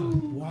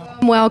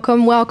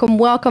 Welcome, welcome,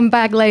 welcome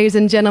back, ladies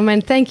and gentlemen.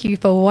 Thank you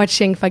for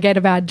watching Forget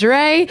About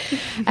Dre.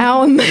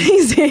 Our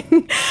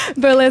amazing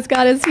burlesque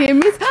artist here,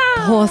 Miss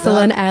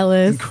Porcelain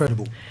Alice.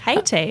 Incredible. Hey,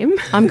 team.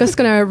 I'm just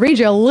going to read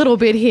you a little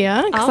bit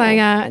here because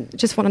I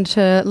just wanted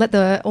to let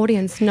the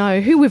audience know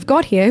who we've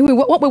got here,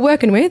 what we're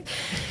working with.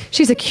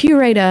 She's a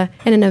curator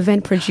and an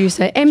event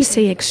producer,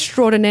 MC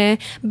extraordinaire,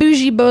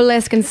 bougie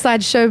burlesque and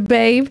sideshow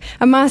babe,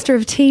 a master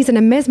of tease and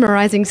a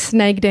mesmerising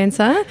snake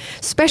dancer,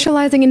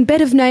 specialising in bed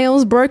of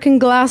nails, broken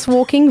glass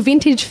walking,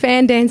 vintage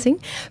fan dancing,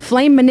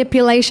 flame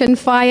manipulation,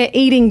 fire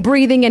eating,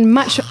 breathing and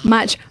much,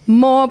 much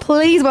more.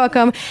 Please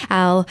welcome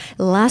our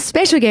last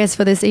special guest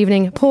for this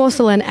evening,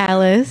 Porcelain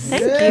Alice.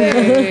 Thank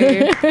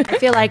you. I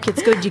feel like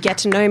it's good you get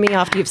to know me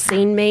after you've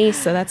seen me,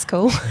 so that's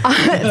cool.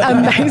 It's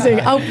amazing.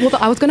 Well,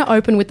 I was going to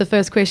open with the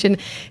first question.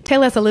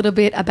 Tell us a little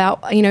bit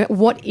about,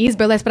 what is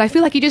burlesque, but I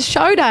feel like you just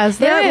showed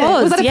us. Yeah, it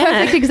was. Was that a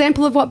perfect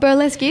example of what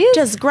burlesque is?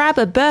 Just grab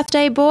a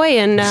birthday boy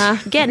and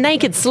get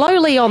naked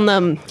slowly on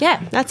them.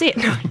 Yeah, that's it.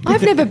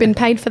 I've never been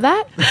paid for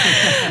that.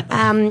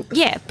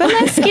 Yeah,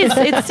 burlesque is,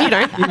 it's, You're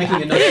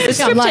making a note. it's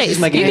I'm like, striptease. she's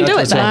making You a can do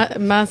note it, of that.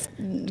 though. Must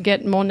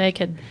get more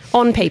naked.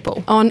 On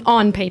people.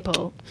 On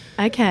people.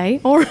 Okay,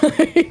 all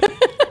right.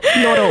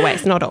 Not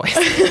always, not always.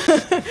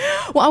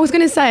 Well, I was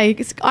going to say,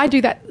 'cause I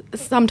do that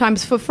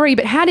sometimes for free,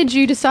 but how did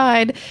you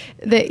decide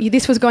that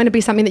this was going to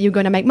be something that you were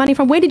going to make money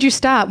from? Where did you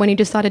start when you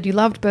decided you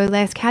loved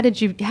burlesque? How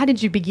did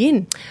you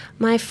begin?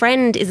 My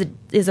friend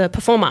is a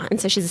performer, and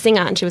so she's a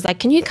singer, and she was like,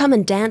 can you come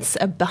and dance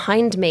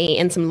behind me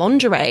in some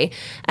lingerie?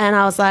 And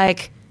I was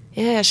like,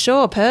 yeah,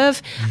 sure,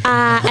 perv.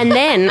 And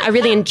then I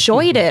really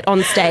enjoyed it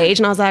on stage,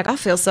 and I was like, I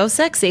feel so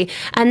sexy.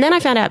 And then I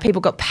found out people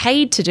got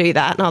paid to do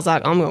that, and I was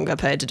like, I'm going to get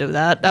paid to do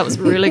that. That was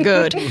really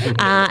good.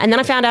 And then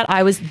I found out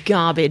I was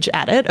garbage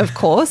at it, of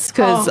course,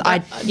 because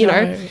you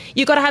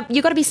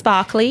got to be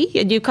sparkly,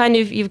 and you've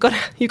got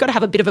to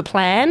have a bit of a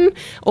plan,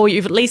 or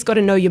you've at least got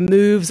to know your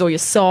moves or your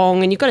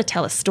song, and you've got to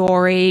tell a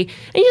story,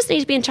 and you just need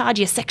to be in charge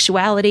of your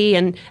sexuality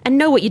and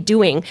know what you're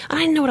doing. I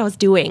didn't know what I was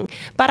doing,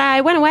 but I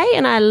went away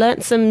and I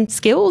learnt some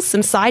skills,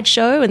 some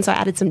sideshow, and so I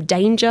added some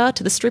danger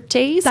to the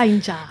striptease.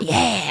 Danger.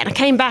 Yeah, and I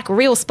came back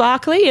real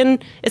sparkly,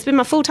 and it's been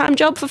my full-time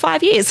job for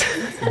 5 years.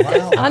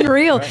 Wow.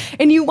 Unreal. Right.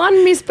 And you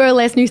won Miss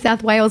Burlesque New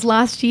South Wales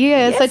last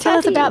year, so tell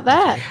us about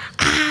that.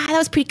 That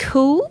was pretty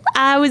cool.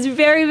 I was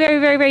very, very,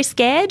 very, very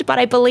scared, but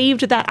I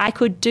believed that I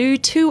could do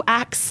 2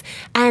 acts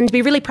and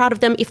be really proud of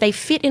them if they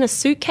fit in a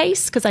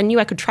suitcase, because I knew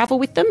I could travel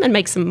with them and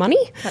make some money.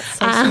 That's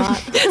so smart.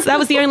 So that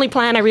was the only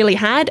plan I really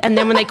had. And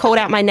then when they called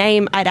out my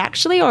name, I'd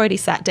actually already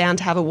sat down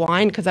to have a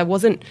wine because I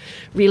wasn't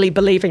really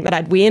believing that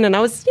I'd win. And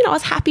I was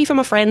happy for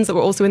my friends that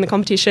were also in the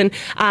competition.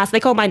 So they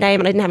called my name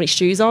and I didn't have any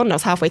shoes on. And I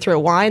was halfway through a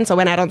wine, so I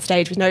went out on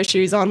stage with no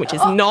shoes on, which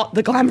is not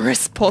the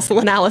glamorous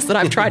Porcelain Alice that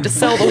I've tried to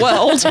sell the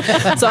world.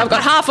 So I've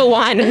got half a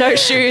wine and no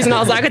shoes, and I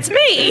was like, it's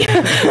me!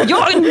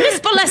 You're Miss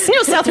Burlesque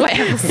New South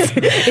Wales!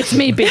 It's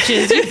me,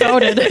 bitches. You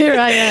voted. Here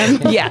I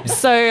am. Yeah,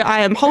 so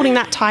I am holding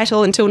that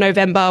title until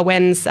November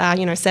when,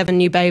 7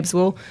 new babes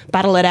will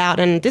battle it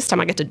out, and this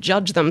time I get to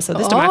judge them, so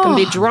this time I can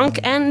be drunk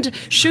and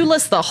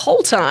shoeless the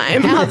whole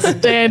time.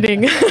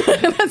 Outstanding.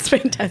 That's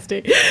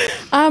fantastic.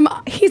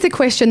 Here's a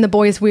question the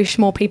boys wish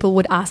more people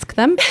would ask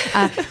them.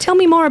 Tell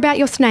me more about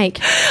your snake.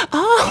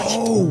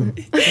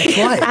 That's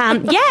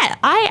right. Yeah,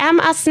 I am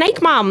a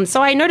snake mum.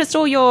 So I noticed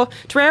all your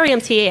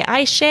terrariums here.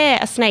 I share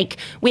a snake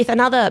with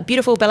another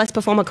beautiful burlesque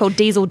performer called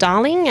Diesel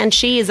Darling, and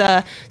she is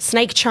a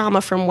snake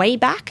charmer from way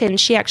back, and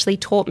she actually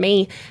taught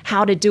me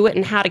how to do it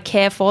and how to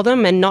care for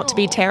them and not to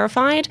be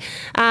terrified.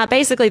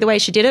 Basically, the way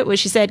she did it was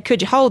she said,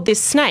 "Could you hold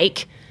this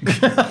snake?"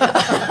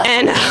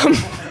 And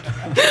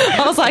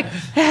I was like,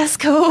 that's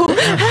cool.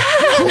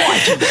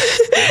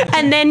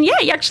 And then, yeah,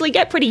 you actually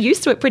get pretty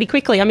used to it pretty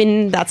quickly. I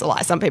mean, that's a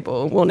lie. Some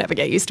people will never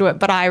get used to it,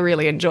 but I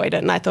really enjoyed it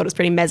and I thought it was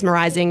pretty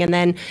mesmerizing. And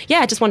then, yeah,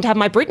 I just wanted to have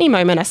my Britney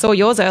moment. I saw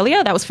yours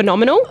earlier. That was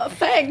phenomenal. Oh,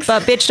 thanks.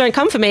 But bitch, don't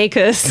come for me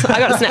because I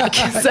got a snake.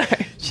 So.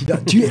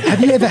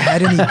 Have you ever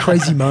had any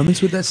crazy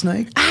moments with that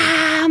snake?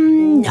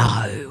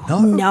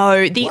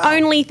 No. The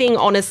only thing,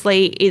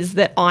 honestly, is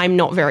that I'm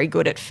not very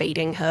good at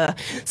feeding her.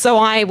 So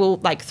I will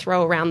like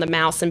throw around the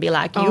mouse and be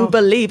like, you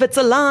believe it's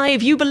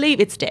alive, you believe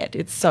it's dead.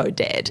 It's so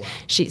dead.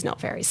 She's not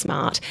very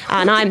smart.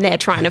 And I'm there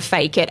trying to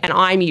fake it. And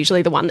I'm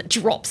usually the one that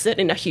drops it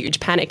in a huge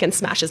panic and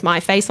smashes my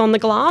face on the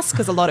glass,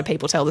 because a lot of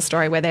people tell the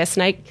story where their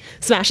snake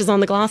smashes on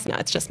the glass. No,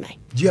 it's just me.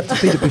 Do you have to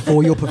feed it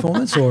before your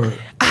performance, or?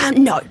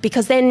 No,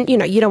 because then,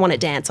 you don't want to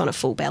dance on a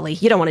full belly.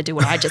 You don't want to do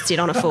what I just did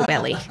on a full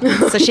belly.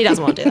 So she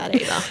doesn't want to do that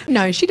either.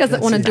 No, she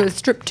doesn't want to do a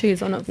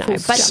striptease on a full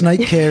but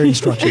snake care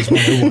instructions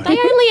 101. They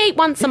only eat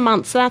once a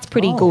month, so that's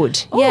pretty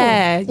good.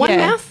 Yeah. One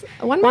mouse?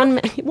 One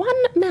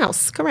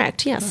mouse,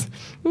 correct, yes.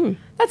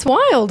 That's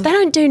wild. They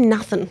don't do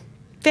nothing.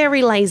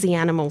 Very lazy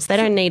animals. They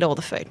don't need all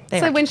the food.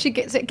 So when she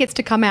gets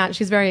to come out,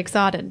 she's very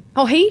excited.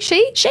 Oh,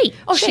 she? She.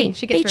 Oh, she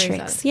gets Beatrix. very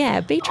excited.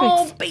 Yeah, Beatrix.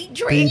 Oh,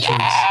 Beatrix.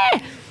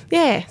 Yeah.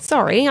 Yeah,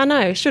 sorry, I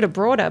know. Should have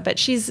brought her, but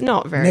she's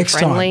not very Next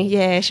friendly. time.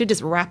 Yeah, she'll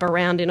just wrap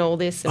around in all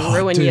this and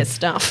ruin dude, your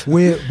stuff.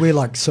 We're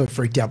like so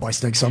freaked out by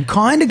snakes, so I'm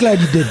kind of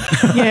glad you didn't.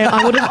 Yeah,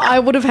 I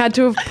would have had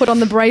to have put on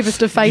the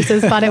bravest of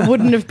faces, but it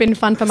wouldn't have been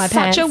fun for my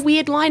pants. Such a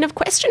weird line of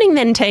questioning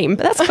then, team,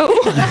 but that's cool.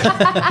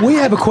 We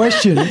have a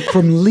question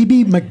from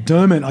Libby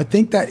McDermott. I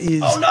think that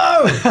is... Oh,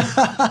 no!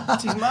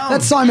 It's his mum.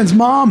 That's Simon's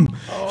mum.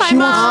 Hi,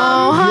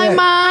 Mum. Hi,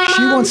 Mum.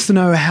 She wants to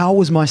know, how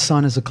was my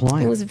son as a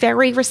client? He was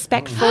very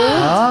respectful,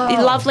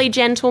 lovely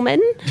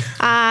gentleman.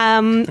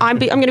 I'm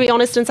going to be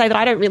honest and say that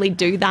I don't really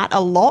do that a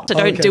lot. I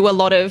don't do a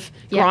lot of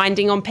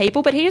grinding on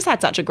people, but he just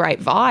had such a great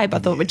vibe. I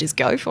thought we'd just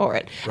go for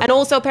it. Right. And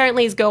also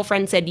apparently his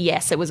girlfriend said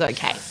yes, it was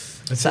okay.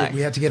 That's it.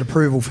 We had to get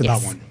approval for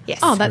that one. Yes.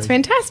 Oh, that's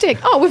fantastic.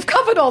 Oh, we've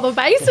covered all the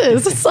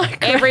bases. It's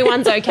like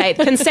everyone's okay.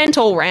 Consent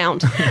all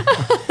round.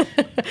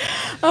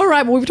 All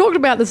right, well, we've talked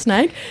about the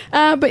snake,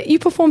 but you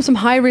perform some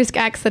high-risk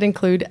acts that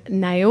include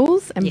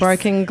nails and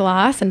broken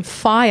glass and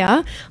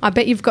fire. I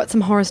bet you've got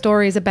some horror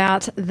stories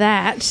about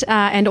that,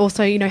 and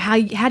also,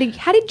 how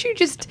did you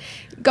just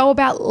go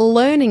about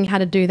learning how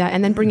to do that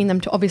and then bringing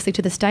them to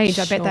the stage?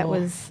 I bet that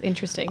was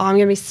interesting. I'm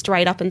going to be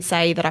straight up and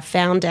say that I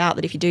found out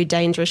that if you do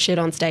dangerous shit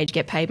on stage, you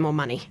get paid more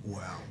money.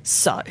 Wow.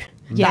 So...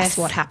 That's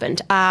what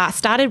happened. I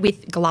started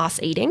with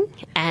glass eating,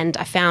 and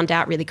I found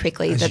out really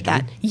quickly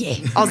I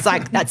was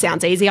like, that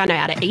sounds easy. I know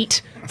how to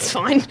eat. It's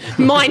fine.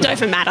 Mine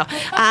don't matter.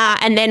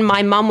 And then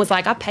my mum was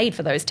like, I paid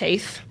for those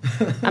teeth.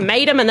 I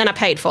made them and then I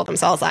paid for them.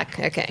 So I was like,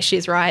 okay,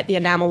 she's right. The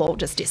enamel all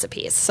just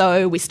disappears.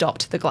 So we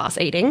stopped the glass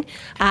eating.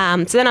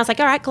 So then I was like,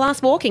 all right,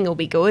 glass walking will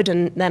be good.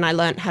 And then I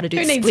learned how to do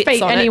Who splits needs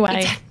feet on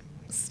anyway? it.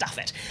 Stuff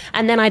it.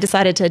 And then I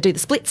decided to do the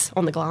splits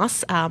on the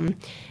glass.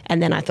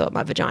 And then I thought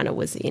my vagina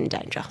was in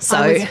danger. So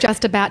I was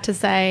just about to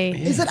say...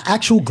 Is it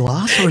actual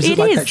glass, or is it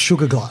like that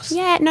sugar glass?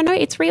 Yeah, no,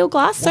 it's real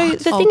glass. So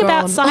the thing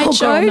about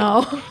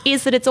Sideshow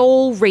is that it's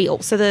all real.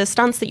 So the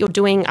stunts that you're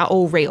doing are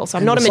all real. So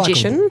I'm not a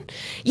magician.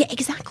 Yeah,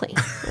 exactly.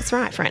 That's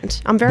right,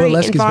 friend. I'm very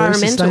Burlesque environmental.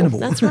 is very sustainable.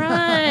 That's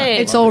right.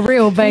 It's all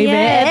real, baby.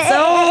 Yeah, it's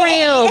all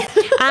real.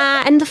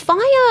 And the fire,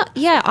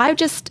 I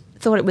just...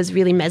 thought it was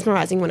really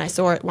mesmerizing when I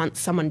saw it once,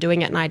 someone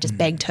doing it, and I just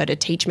begged her to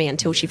teach me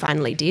until she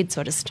finally did.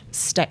 So I just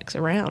stuck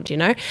around,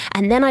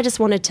 and then I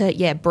just wanted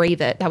to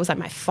breathe it. That was like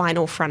my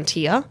final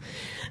frontier,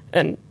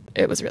 and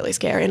it was really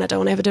scary, and I don't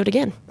want to ever do it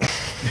again.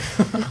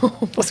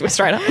 Let's go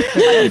straight up.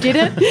 You did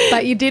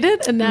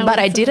it, and now. But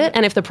I did it,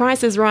 and if the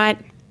price is right,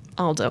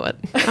 I'll do it.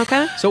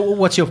 Okay. So,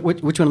 which one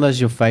of those is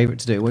your favourite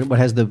to do? What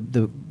has the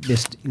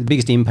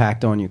biggest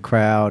impact on your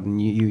crowd, and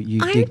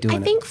you dig doing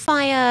it? I think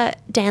fire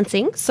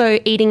dancing, so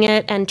eating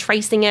it and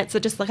tracing it. So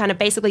just like kind of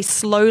basically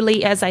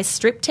slowly as I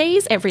strip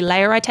tease, every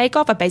layer I take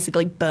off, I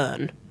basically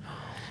burn.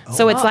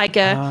 So it's like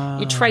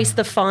you trace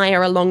the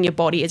fire along your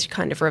body as you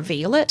kind of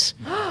reveal it.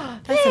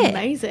 That's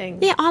amazing.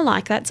 Yeah, I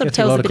like that. Sort of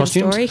tells a bit of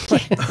story.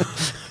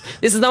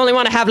 This is the only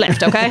one I have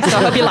left, okay? So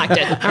I hope you liked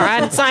it. All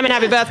right, Simon,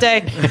 happy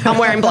birthday. I'm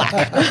wearing black.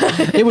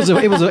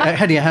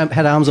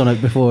 had arms on it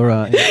before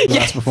the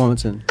last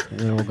performance, and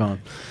they're all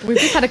gone. We've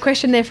just had a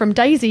question there from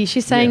Daisy.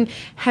 She's saying,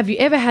 have you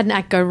ever had an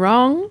act go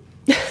wrong?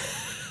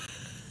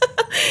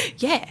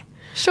 Yeah.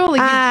 Surely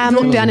you'd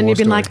look down and you'd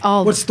been like,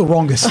 oh. What's the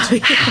wrongest?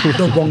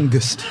 The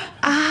wrongest.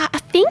 I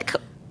think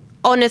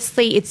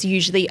Honestly, it's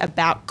usually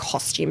about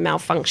costume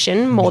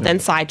malfunction more than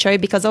sideshow,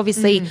 because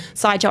obviously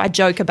sideshow, I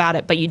joke about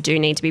it, but you do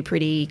need to be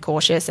pretty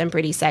cautious and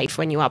pretty safe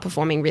when you are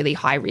performing really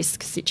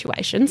high-risk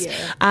situations.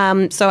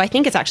 So I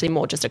think it's actually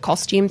more just a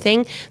costume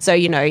thing. So,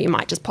 you know, you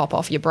might just pop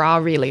off your bra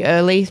really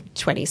early,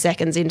 20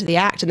 seconds into the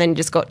act, and then you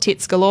just got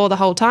tits galore the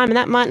whole time, and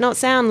that might not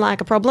sound like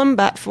a problem,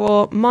 but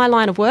for my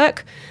line of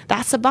work,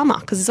 that's a bummer,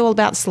 because it's all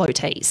about slow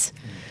tease.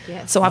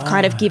 So I've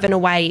kind of given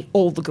away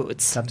all the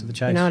goods. Cut to the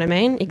chase. You know what I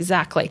mean?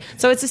 Exactly.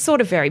 So it's just sort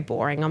of very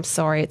boring. I'm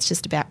sorry. It's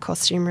just about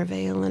costume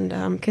reveal and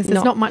because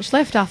there's not much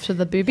left after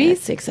the boobies.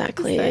 That's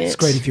exactly It's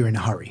great if you're in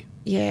a hurry.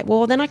 Yeah,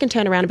 well, then I can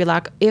turn around and be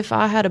like, if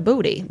I had a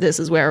booty, this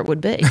is where it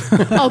would be.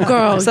 Oh,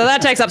 girl. So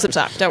that takes up some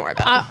time. Don't worry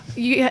about it.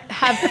 You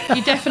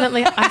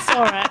definitely, I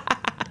saw it.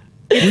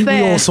 It's We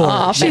there. all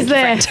saw it. She's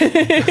there.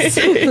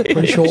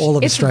 Pretty sure all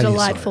of It's Australia saw it.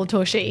 delightful,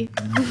 Tushy.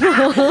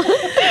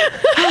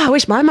 I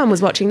wish my mum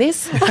was watching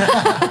this.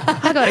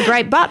 I got a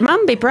great butt,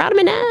 mum. Be proud of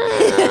me now.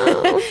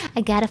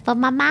 I got it for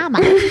my mama.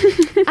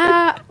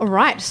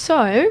 Right,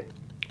 so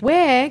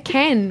where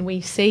can we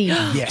see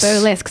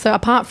Burlesque? So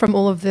apart from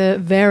all of the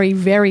very,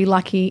 very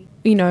lucky,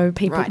 you know,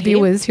 people, Right here.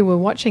 viewers who were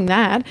watching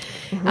that,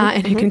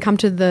 and who can come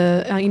to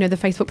the, you know, the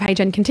Facebook page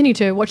and continue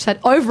to watch that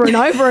over and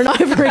over and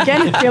over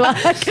again if you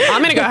like.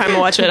 I'm going to go home and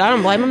watch it. I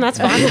don't blame them. That's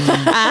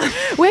fine.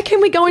 Where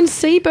can we go and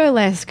see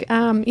Burlesque?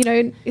 You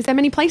know, is there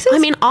many places? I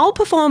mean, I'll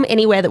perform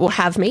anywhere that will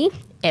have me,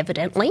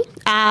 evidently.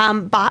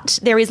 But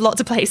there is lots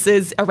of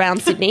places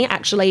around Sydney,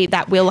 actually,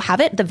 that will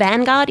have it. The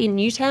Vanguard in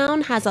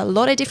Newtown has a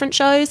lot of different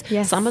shows.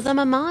 Yes. Some of them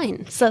are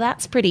mine, so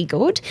that's pretty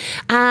good.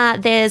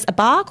 There's a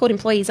bar called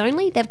Employees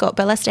Only. They've got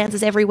burlesque dancers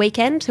every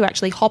weekend who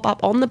actually hop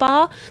up on the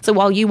bar. So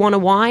while you want to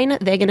whine,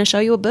 they're going to show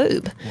you a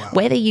boob,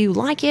 whether you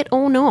like it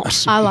or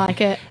not. I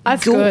like it.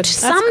 That's good. That's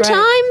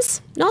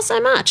Sometimes, not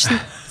so much.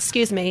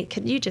 Excuse me,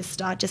 can you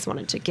just, I just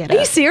wanted to get Are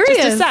you serious?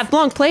 Just a Sat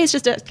Blanc, please.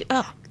 Just a,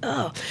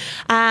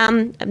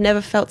 I've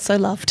never felt so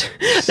loved.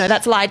 No,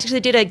 that's a lie. I actually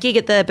did a gig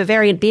at the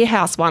Bavarian Beer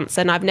House once,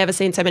 and I've never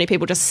seen so many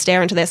people just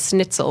stare into their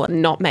schnitzel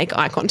and not make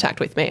eye contact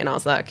with me. And I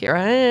was like, here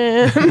I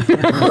am.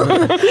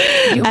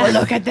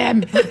 Look at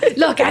them.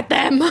 Look at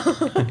them.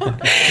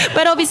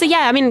 But obviously,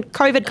 yeah, I mean,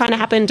 COVID kind of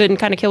happened and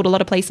kind of killed a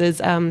lot of places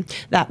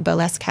that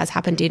burlesque has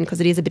happened in,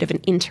 because it is a bit of an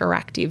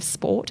interactive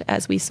sport,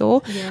 as we saw.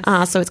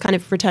 So it's kind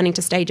of returning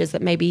to stages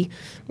that maybe,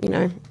 you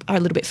know, are a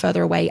little bit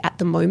further away at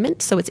the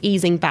moment. So it's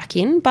easing back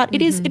in, but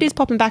it is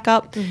popping back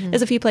up.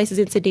 There's a few places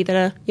in Sydney that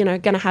are, you know,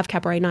 going to have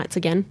cabaret nights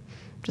again.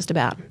 Just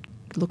about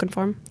looking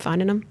for them,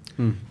 finding them.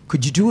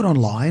 Could you do it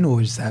online,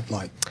 or is that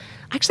like...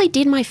 I actually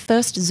did my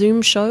first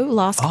Zoom show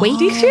last week.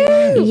 Did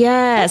you?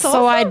 Yeah,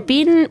 so I'd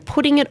been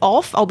putting it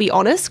off, I'll be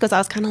honest, because I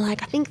was kind of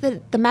like, I think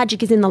that the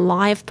magic is in the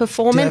live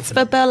performance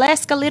for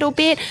burlesque a little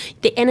bit,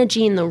 the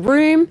energy in the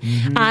room.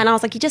 And I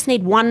was like, you just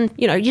need one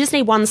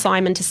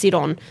Simon to sit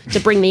on to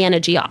bring the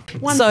energy up.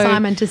 One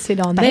Simon to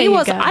sit on. But There he you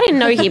was, go. I didn't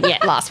know him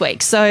yet last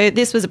week, so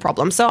this was a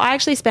problem. So I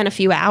actually spent a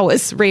few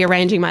hours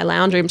rearranging my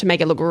lounge room to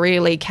make it look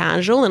really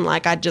casual, and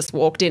like I just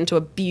walked into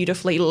a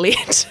beautifully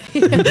lit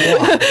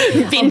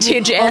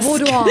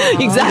vintage-esque.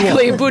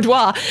 Exactly,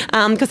 boudoir.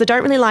 Because I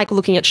don't really like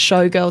looking at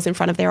showgirls in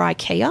front of their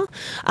IKEA.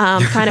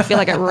 Kind of feel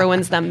like it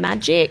ruins the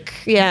magic.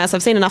 Yeah, so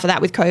I've seen enough of that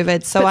with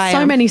COVID. So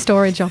so many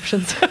storage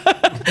options.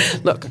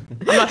 Look,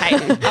 I'm not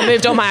hating. I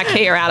moved all my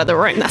IKEA out of the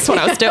room. That's what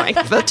I was doing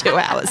for 2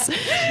 hours.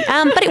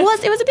 But it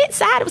was a bit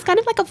sad. It was kind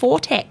of like a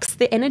vortex.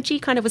 The energy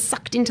kind of was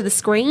sucked into the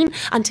screen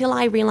until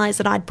I realised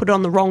that I'd put it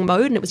on the wrong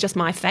mode and it was just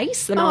my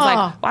face. And I was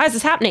like, why is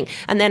this happening?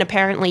 And then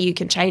apparently you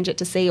can change it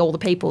to see all the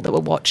people that were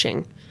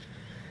watching.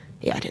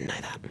 Yeah, I didn't know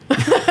that.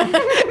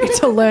 It's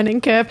a learning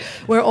curve.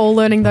 We're all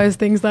learning those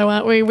things, though,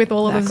 aren't we? With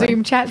all of the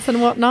Zoom chats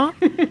and whatnot.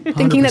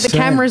 Thinking that the 100%.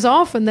 camera's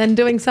off and then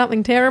doing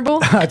something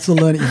terrible. That's the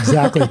learning,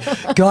 exactly.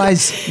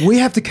 Guys, we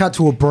have to cut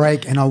to a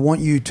break, and I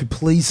want you to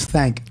please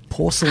thank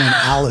Porcelain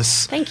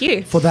Alice. Thank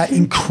you. For that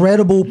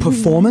incredible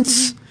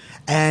performance.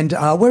 And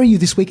where are you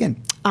this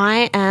weekend?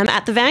 I am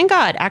at the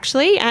Vanguard,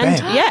 actually. And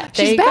Bam. yeah,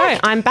 there you go.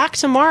 I'm back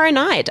tomorrow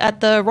night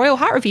at the Royal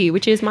Heart Review,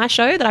 which is my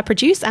show that I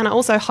produce, and I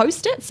also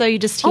host it. So you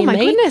just hear me. Oh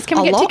my goodness.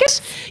 Can we get tickets?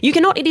 You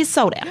cannot. It is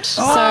sold out.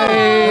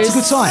 That's a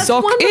good sign. That's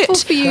Sock wonderful it.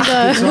 for you,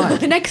 though.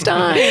 The next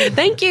time.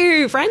 Thank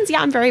you, friends.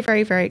 Yeah, I'm very,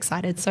 very, very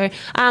excited. So,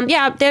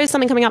 yeah, there's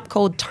something coming up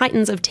called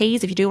Titans of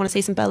Tease. If you do want to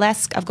see some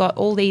burlesque, I've got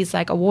all these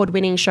like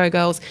award-winning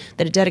showgirls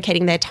that are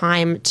dedicating their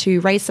time to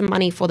raise some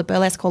money for the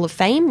Burlesque Hall of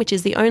Fame, which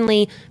is the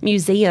only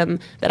museum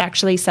that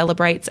actually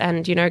celebrates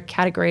and, you know,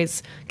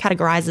 categorizes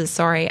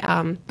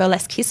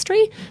burlesque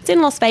history. It's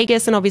in Las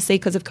Vegas, and obviously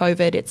because of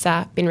COVID, it's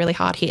been really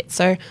hard hit.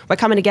 So we're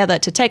coming together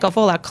to take off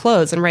all our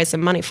clothes and raise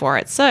some money for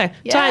it. So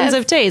Titans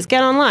of Tease,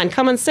 get online,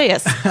 come and see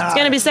us. It's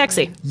going to be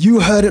sexy. You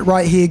heard it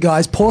right here,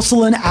 guys.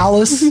 Porcelain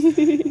Alice,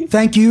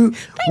 thank you.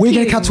 We're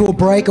going to cut to a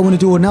break. I want to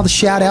do another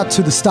shout out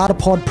to the Starter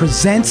Pod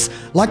Presents.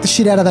 Like the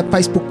shit out of that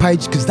Facebook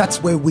page, because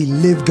that's where we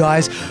live,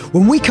 guys.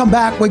 When we come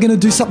back, we're going to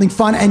do something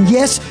fun. And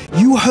yes,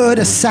 you heard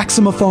a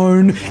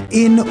saxophone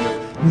in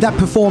that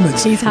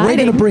performance. He's We're going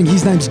to hiding. bring,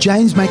 his name's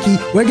James Mackey.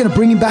 We're going to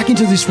bring him back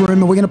into this room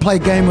and we're going to play a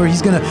game where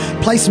he's going to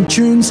play some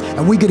tunes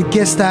and we're going to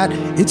guess that.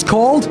 It's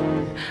called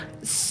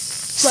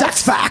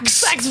Sax Facts.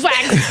 Sex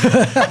facts.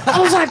 I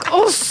was like,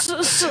 oh,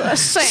 sex.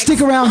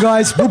 Stick around,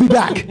 guys. We'll be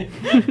back.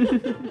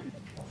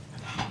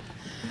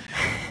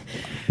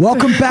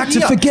 Welcome back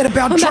to Forget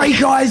About Dre,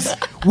 guys.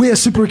 We're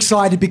super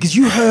excited because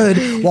you heard,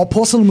 while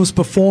Porcelain was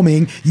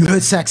performing, you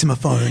heard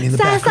saxophone in the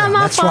background.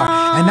 That's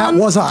right. And that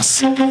was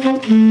us.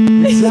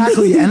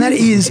 Exactly. And that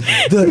is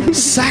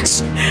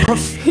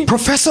the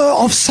professor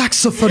of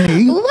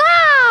saxophony,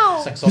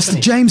 Wow. Mr.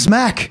 James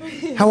Mack.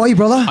 How are you,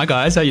 brother? Hi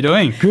guys, how you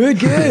doing? Good,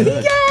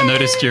 good. I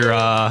noticed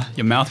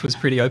your mouth was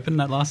pretty open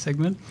that last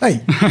segment.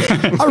 Hey,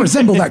 I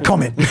resemble that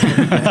comment.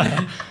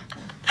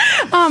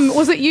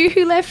 Was it you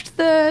who left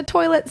the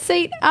toilet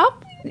seat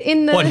up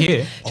in the? What,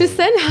 here? Just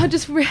then,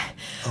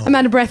 I'm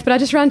out of breath, but I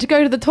just ran to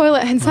go to the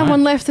toilet and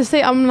someone left the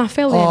seat. I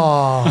fell in.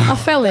 I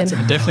fell in. It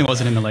definitely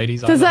wasn't in the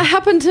ladies' Does that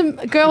happen to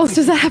girls?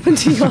 Does that happen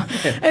to you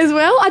as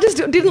well? I just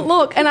didn't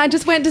look, and I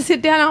just went to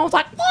sit down. And I was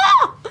like,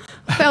 "Whoa!"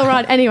 Fell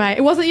right. Anyway,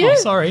 it wasn't you. Oh,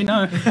 sorry,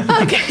 no.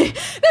 Okay,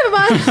 never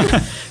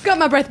mind. Got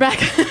my breath back.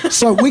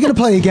 So we're going to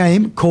play a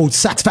game called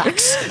Sax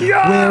Facts,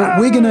 where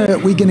we're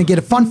gonna get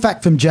a fun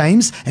fact from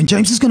James, and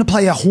James is going to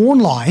play a horn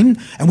line,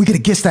 and we're going to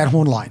guess that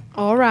horn line.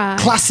 All right.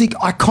 Classic,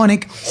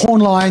 iconic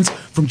horn lines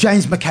from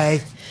James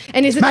McKay.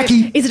 And is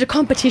it a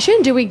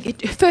competition? Do we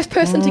first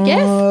person to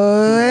guess?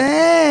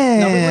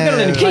 No, we're going to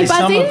let him play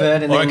some buzzing? of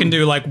it. And Or I then- can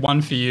do like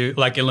one for you,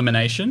 like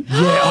elimination.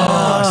 Oh,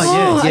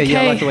 yeah, I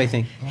okay. like the way you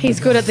think.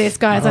 He's good at this,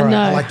 guys. All I right,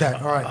 know. I like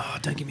that. All right. Oh,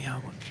 don't give me a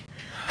hard one.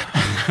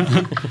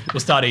 We'll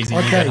start easy.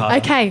 and Okay. get harder.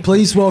 Okay.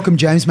 Please welcome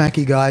James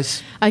Mackey,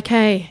 guys.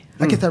 Okay.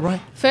 Did I get that right?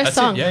 First That's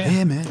song. it. Yeah,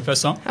 Yeah, man.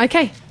 First song.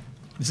 Okay.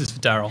 This is for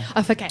Darryl.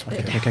 Oh, okay.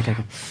 Okay.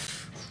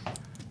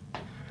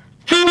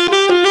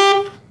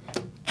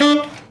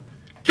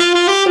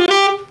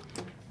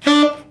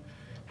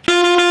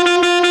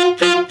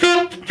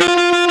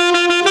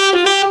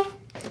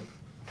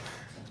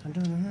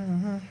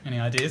 Any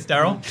ideas,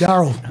 Darryl?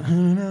 Darryl.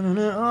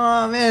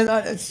 Oh, man.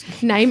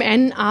 It's Name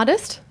and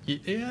artist.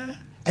 Yeah.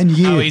 And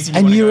year. How easy you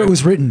And wanna year go? it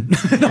was written.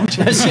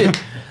 that's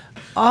it.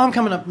 Oh, I'm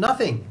coming up.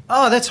 Nothing.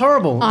 Oh, that's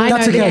horrible. I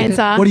That's know the okay.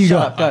 answer. What do you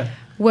Shut got? up, go.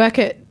 Work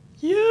it.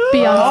 Beyonce.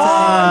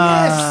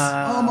 Yes.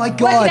 Oh my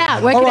God. Work it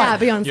out. Work All it right. out.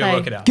 Beyonce. Yeah,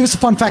 work it out. Give us a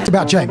fun fact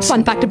about James.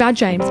 Fun fact about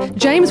James.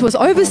 James was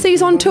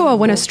overseas on tour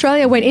when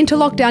Australia went into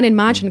lockdown in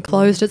March and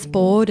closed its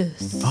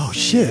borders. Oh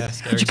shit. Yes,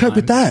 How'd you scary cope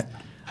with times. that?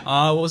 It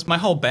was my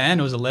whole band.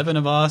 It was 11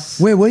 of us.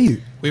 Where were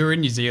you? We were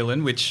in New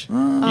Zealand, which, you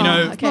Oh,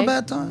 know, okay. Not a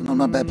bad time.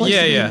 Not a bad place.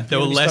 yeah, to be. yeah. There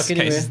were be less stuck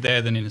anywhere. cases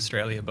there than in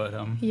Australia, but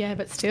Yeah,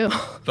 but still.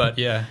 But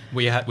yeah,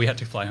 we had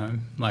to fly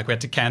home. Like we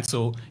had to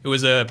cancel. It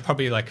was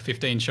probably like a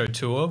 15 show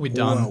tour. We'd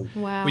done Whoa.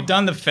 Wow. we'd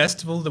done the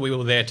festival that we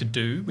were there to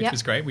do, which Yep.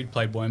 was great. We'd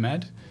played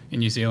WOMAD in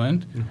New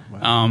Zealand,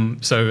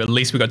 so at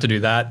least we got to do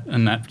that,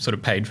 and that sort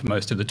of paid for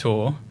most of the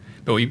tour.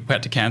 But we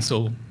had to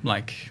cancel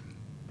like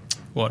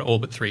all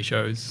but 3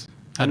 shows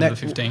out And of that-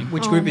 the 15.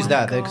 Which Oh group is my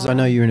that? Because I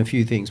know you're in a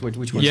few things.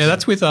 Which one? Yeah,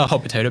 that's with a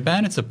Hot Potato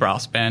Band. It's a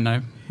brass band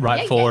I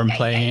write for and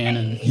play in.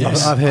 And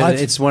Yes. I've heard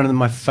I've- it's one of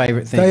my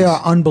favourite things. They are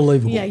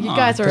unbelievable. Yeah, you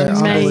guys are They're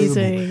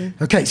amazing.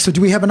 unbelievable. Okay, so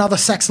do we have another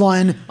sax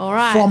line All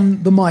right.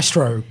 from the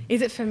maestro?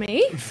 Is it for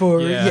me?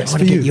 For Yeah. yes, I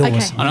for wanna you. get yours.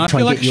 Okay. I know, I Try feel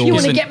and like get yours. You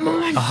want she's to get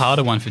mine? a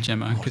harder one for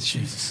Gemma because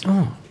she's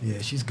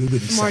Yeah, she's good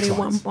with the I'm already sax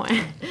 1 lines.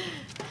 point.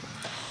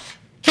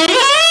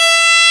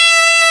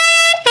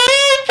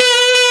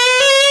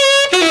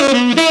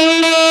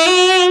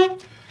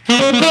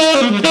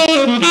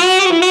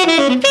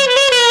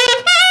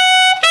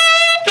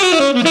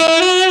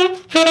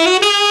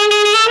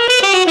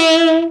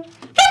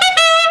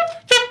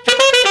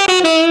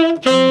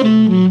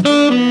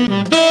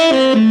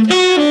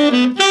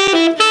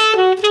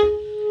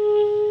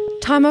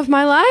 Time of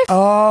my life?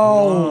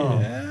 Oh,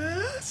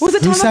 Was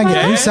it time who sang of it?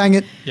 my Who life? sang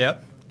it?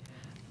 yep.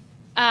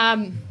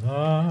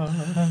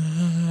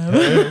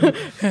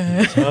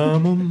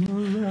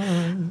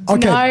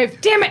 Okay. No,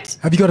 damn it!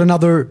 Have you got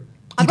another?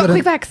 I've got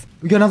quick facts.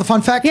 We got another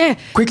fun fact? Yeah.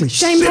 Quickly.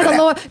 James spit has it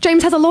a out.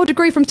 James has a law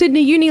degree from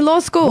Sydney Uni Law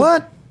School.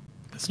 What?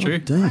 That's true.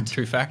 damn.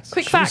 True facts.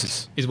 Quick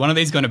fact. Is one of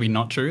these going to be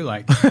not true?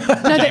 Like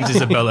James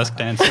is a burlesque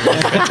dancer. in his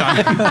spare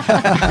time.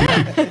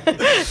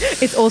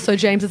 It's also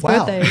James's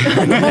Wow. birthday.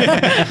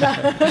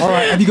 All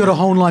right. Have you got a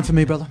horn line for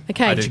me, brother?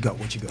 Okay. What you got?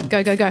 What you got?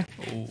 Go, go, go.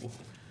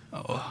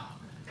 All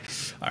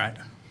right.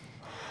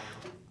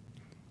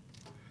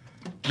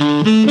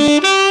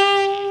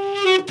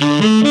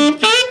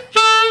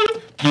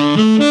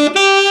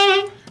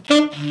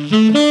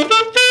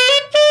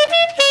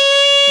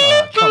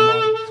 Oh, come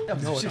on.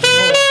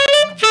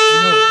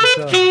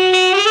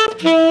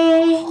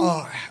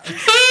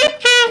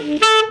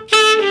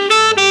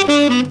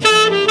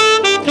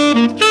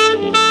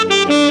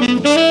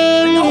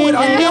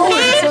 I know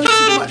it.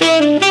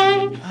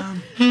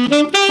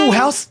 Full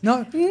House?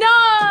 No. No!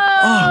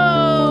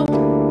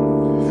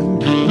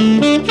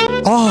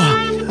 Oh,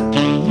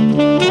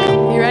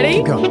 You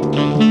ready? go.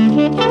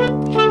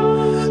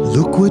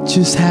 Look Look what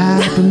just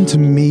happened to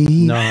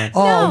me. No.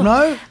 Oh,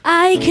 no?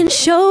 I can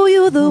show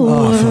you the Oh,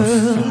 world.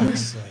 for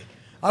fuck's sake.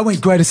 I went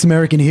Greatest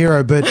American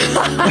Hero, but...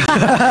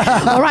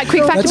 All right,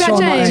 quick fact Let's about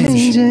try my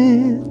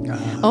James.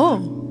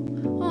 Oh.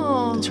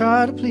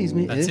 Try to please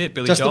me. That's it,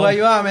 Billy Just Joel. the way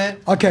you are, man.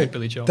 Okay,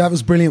 Billy Joel. that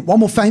was brilliant. One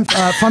more fun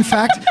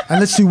fact, and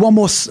let's do one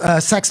more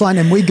sax line,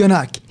 and we're going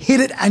to hit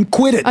it and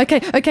quit it.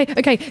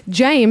 Okay.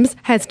 James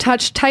has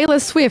touched Taylor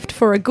Swift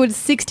for a good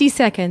 60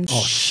 seconds. Oh,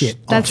 shit.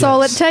 I'm That's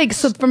all it jealous.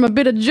 takes from a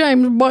bit of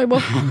James, baby.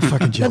 I'm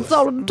fucking jealous. That's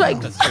all it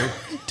takes. That's true.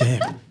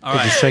 Damn. All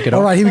right. Shake it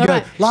All off. right, here we All go.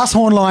 right. Last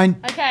horn line.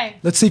 Okay.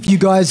 Let's see if you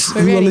guys who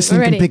ready, are listening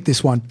we're can ready. pick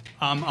this one.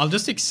 I'll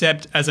just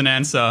accept as an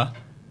answer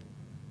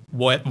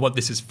what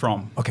this is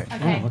from. Okay.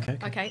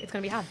 Okay, it's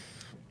going to be hard.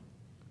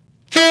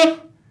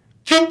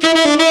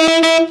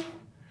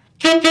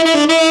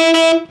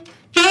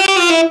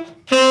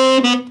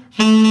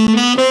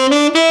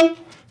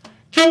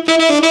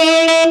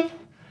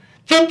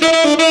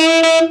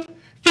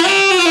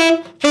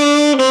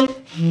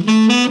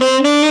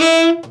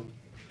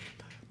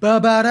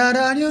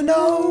 Ba-ba-da-da, you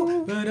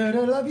know,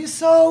 ba-da-da, love you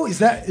so. Is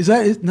that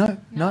it? No?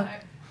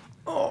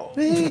 Oh.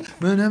 Do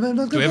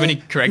we have any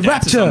correct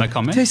answers on the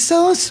comment? They're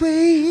so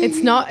sweet.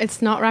 It's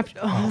not rap.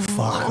 Oh,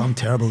 Fuck, I'm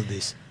terrible at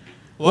this.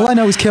 All I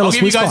know is Careless I'll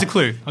give you guys Whisper. a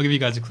clue. I'll give you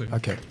guys a clue.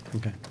 Okay.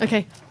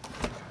 okay.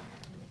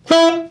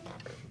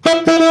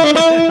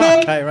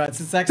 Okay, right. It's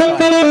a sax line.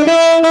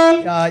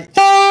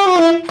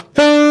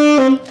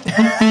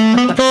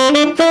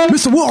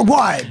 Mr.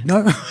 Worldwide.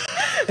 No.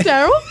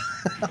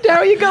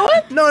 Daryl, you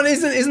going? No, it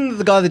isn't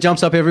the guy that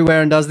jumps up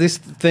everywhere and does this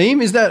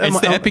theme? Is that? It's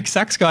the epic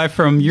sax guy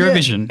from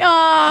Eurovision.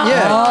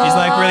 Yeah. He's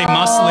like really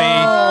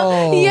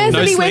muscly. Yes, No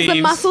and he wears the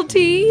sleeves. muscle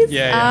tees.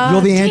 Yeah.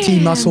 You're the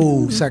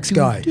anti-muscle sax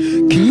guy.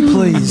 Can you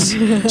please,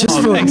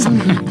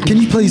 can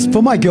you please,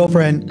 for my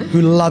girlfriend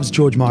who loves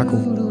George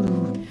Michael,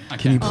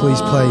 can you please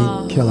play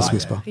Careless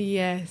Whisper?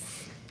 Yes.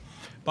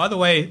 By the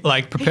way,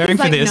 like preparing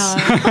He's for like,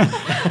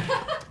 this,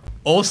 no.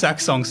 all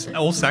sax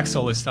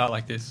solos start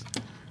like this.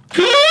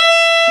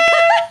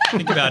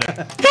 Think about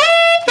it.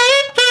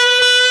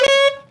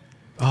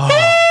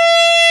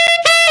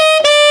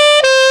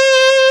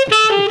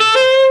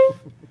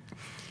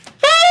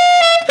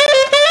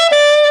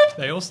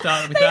 They all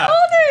start with that.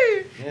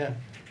 Yeah.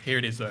 Here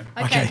it is, though.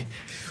 Okay.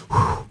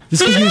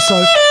 This is for you,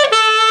 Soph.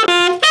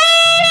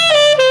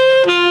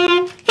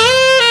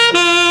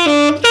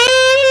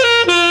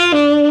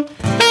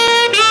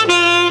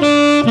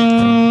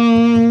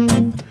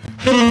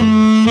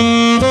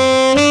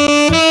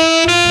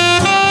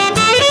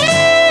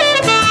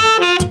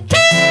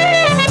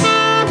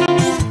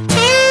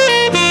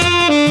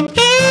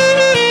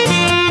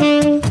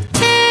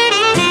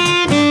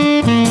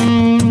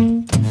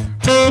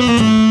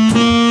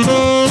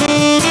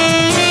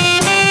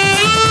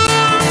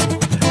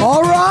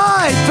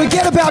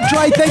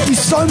 Thank you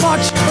so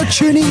much for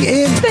tuning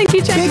in. Thank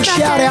you, James. Big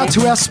shout out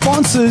to our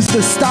sponsors,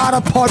 the Starter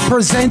Pod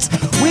Presents.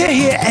 We're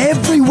here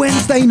every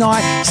Wednesday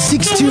night,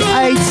 6 to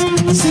 8.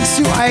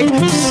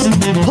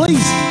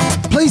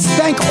 Please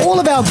thank all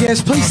of our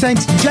guests. Please thank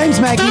James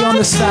Mackey on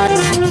the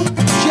sax,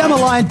 Gemma,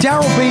 Lyon,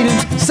 Darryl,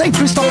 Beaton, St.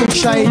 Christoph and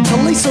Shaade,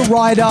 Talisa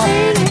Ryder,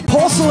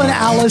 Porcelain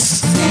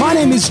Alice. My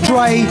name is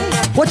Dre.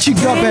 What you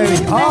got,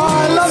 baby? Oh,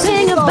 I love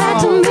Sing you. it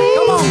back to me.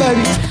 Come on,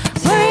 baby.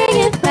 Bring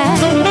it back,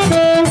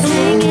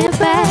 sing it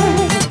back,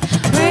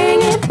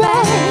 bring it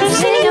back,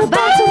 sing it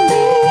back to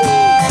me.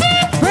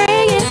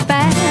 Bring it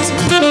back,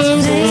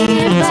 sing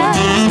it back,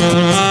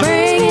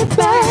 bring it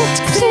back,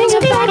 sing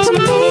it back to me.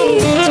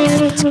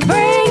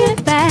 Bring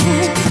it back,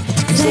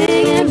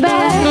 sing it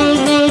back,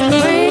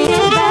 bring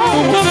it back,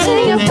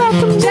 sing it back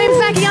to me. James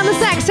Mackey on the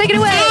sax. Take it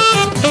away.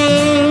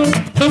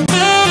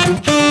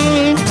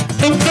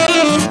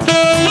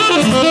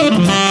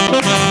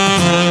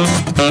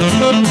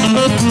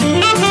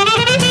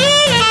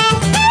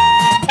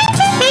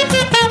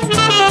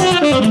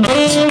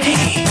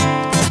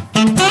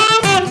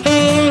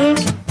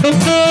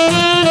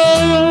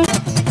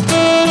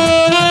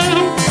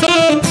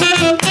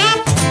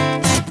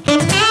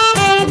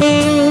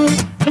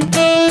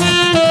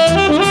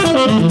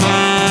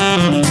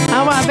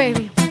 All right,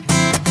 baby.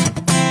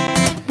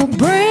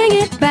 Bring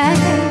it back,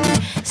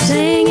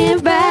 sing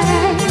it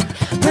back,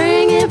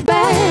 bring it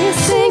back,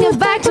 sing it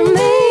back to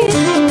me.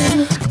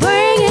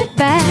 Bring it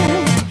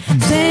back,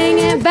 sing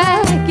it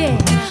back, yeah.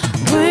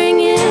 Bring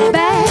it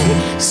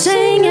back,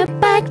 sing it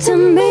back to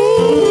me.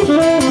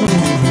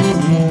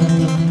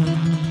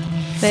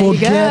 There you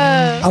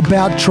Forget go.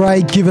 about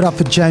Trey. Give it up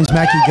for James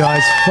Mackey,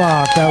 guys.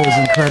 Fuck, that was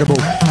incredible.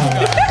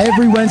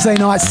 Every Wednesday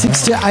night,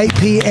 6 to 8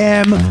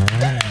 p.m.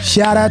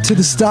 Shout out to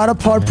the Starter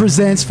Pod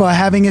Presents for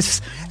having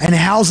us and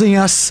housing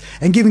us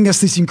and giving us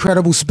this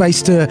incredible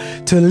space to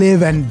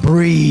live and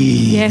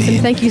breathe. Yes, and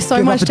in. thank you so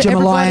Give it up much for to Gemma,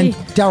 Lyon,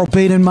 everybody. Darryl,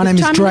 Beaton. My name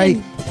is Chiming Dre.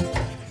 in.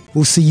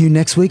 We'll see you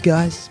next week,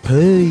 guys.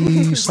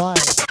 Peace. Bye.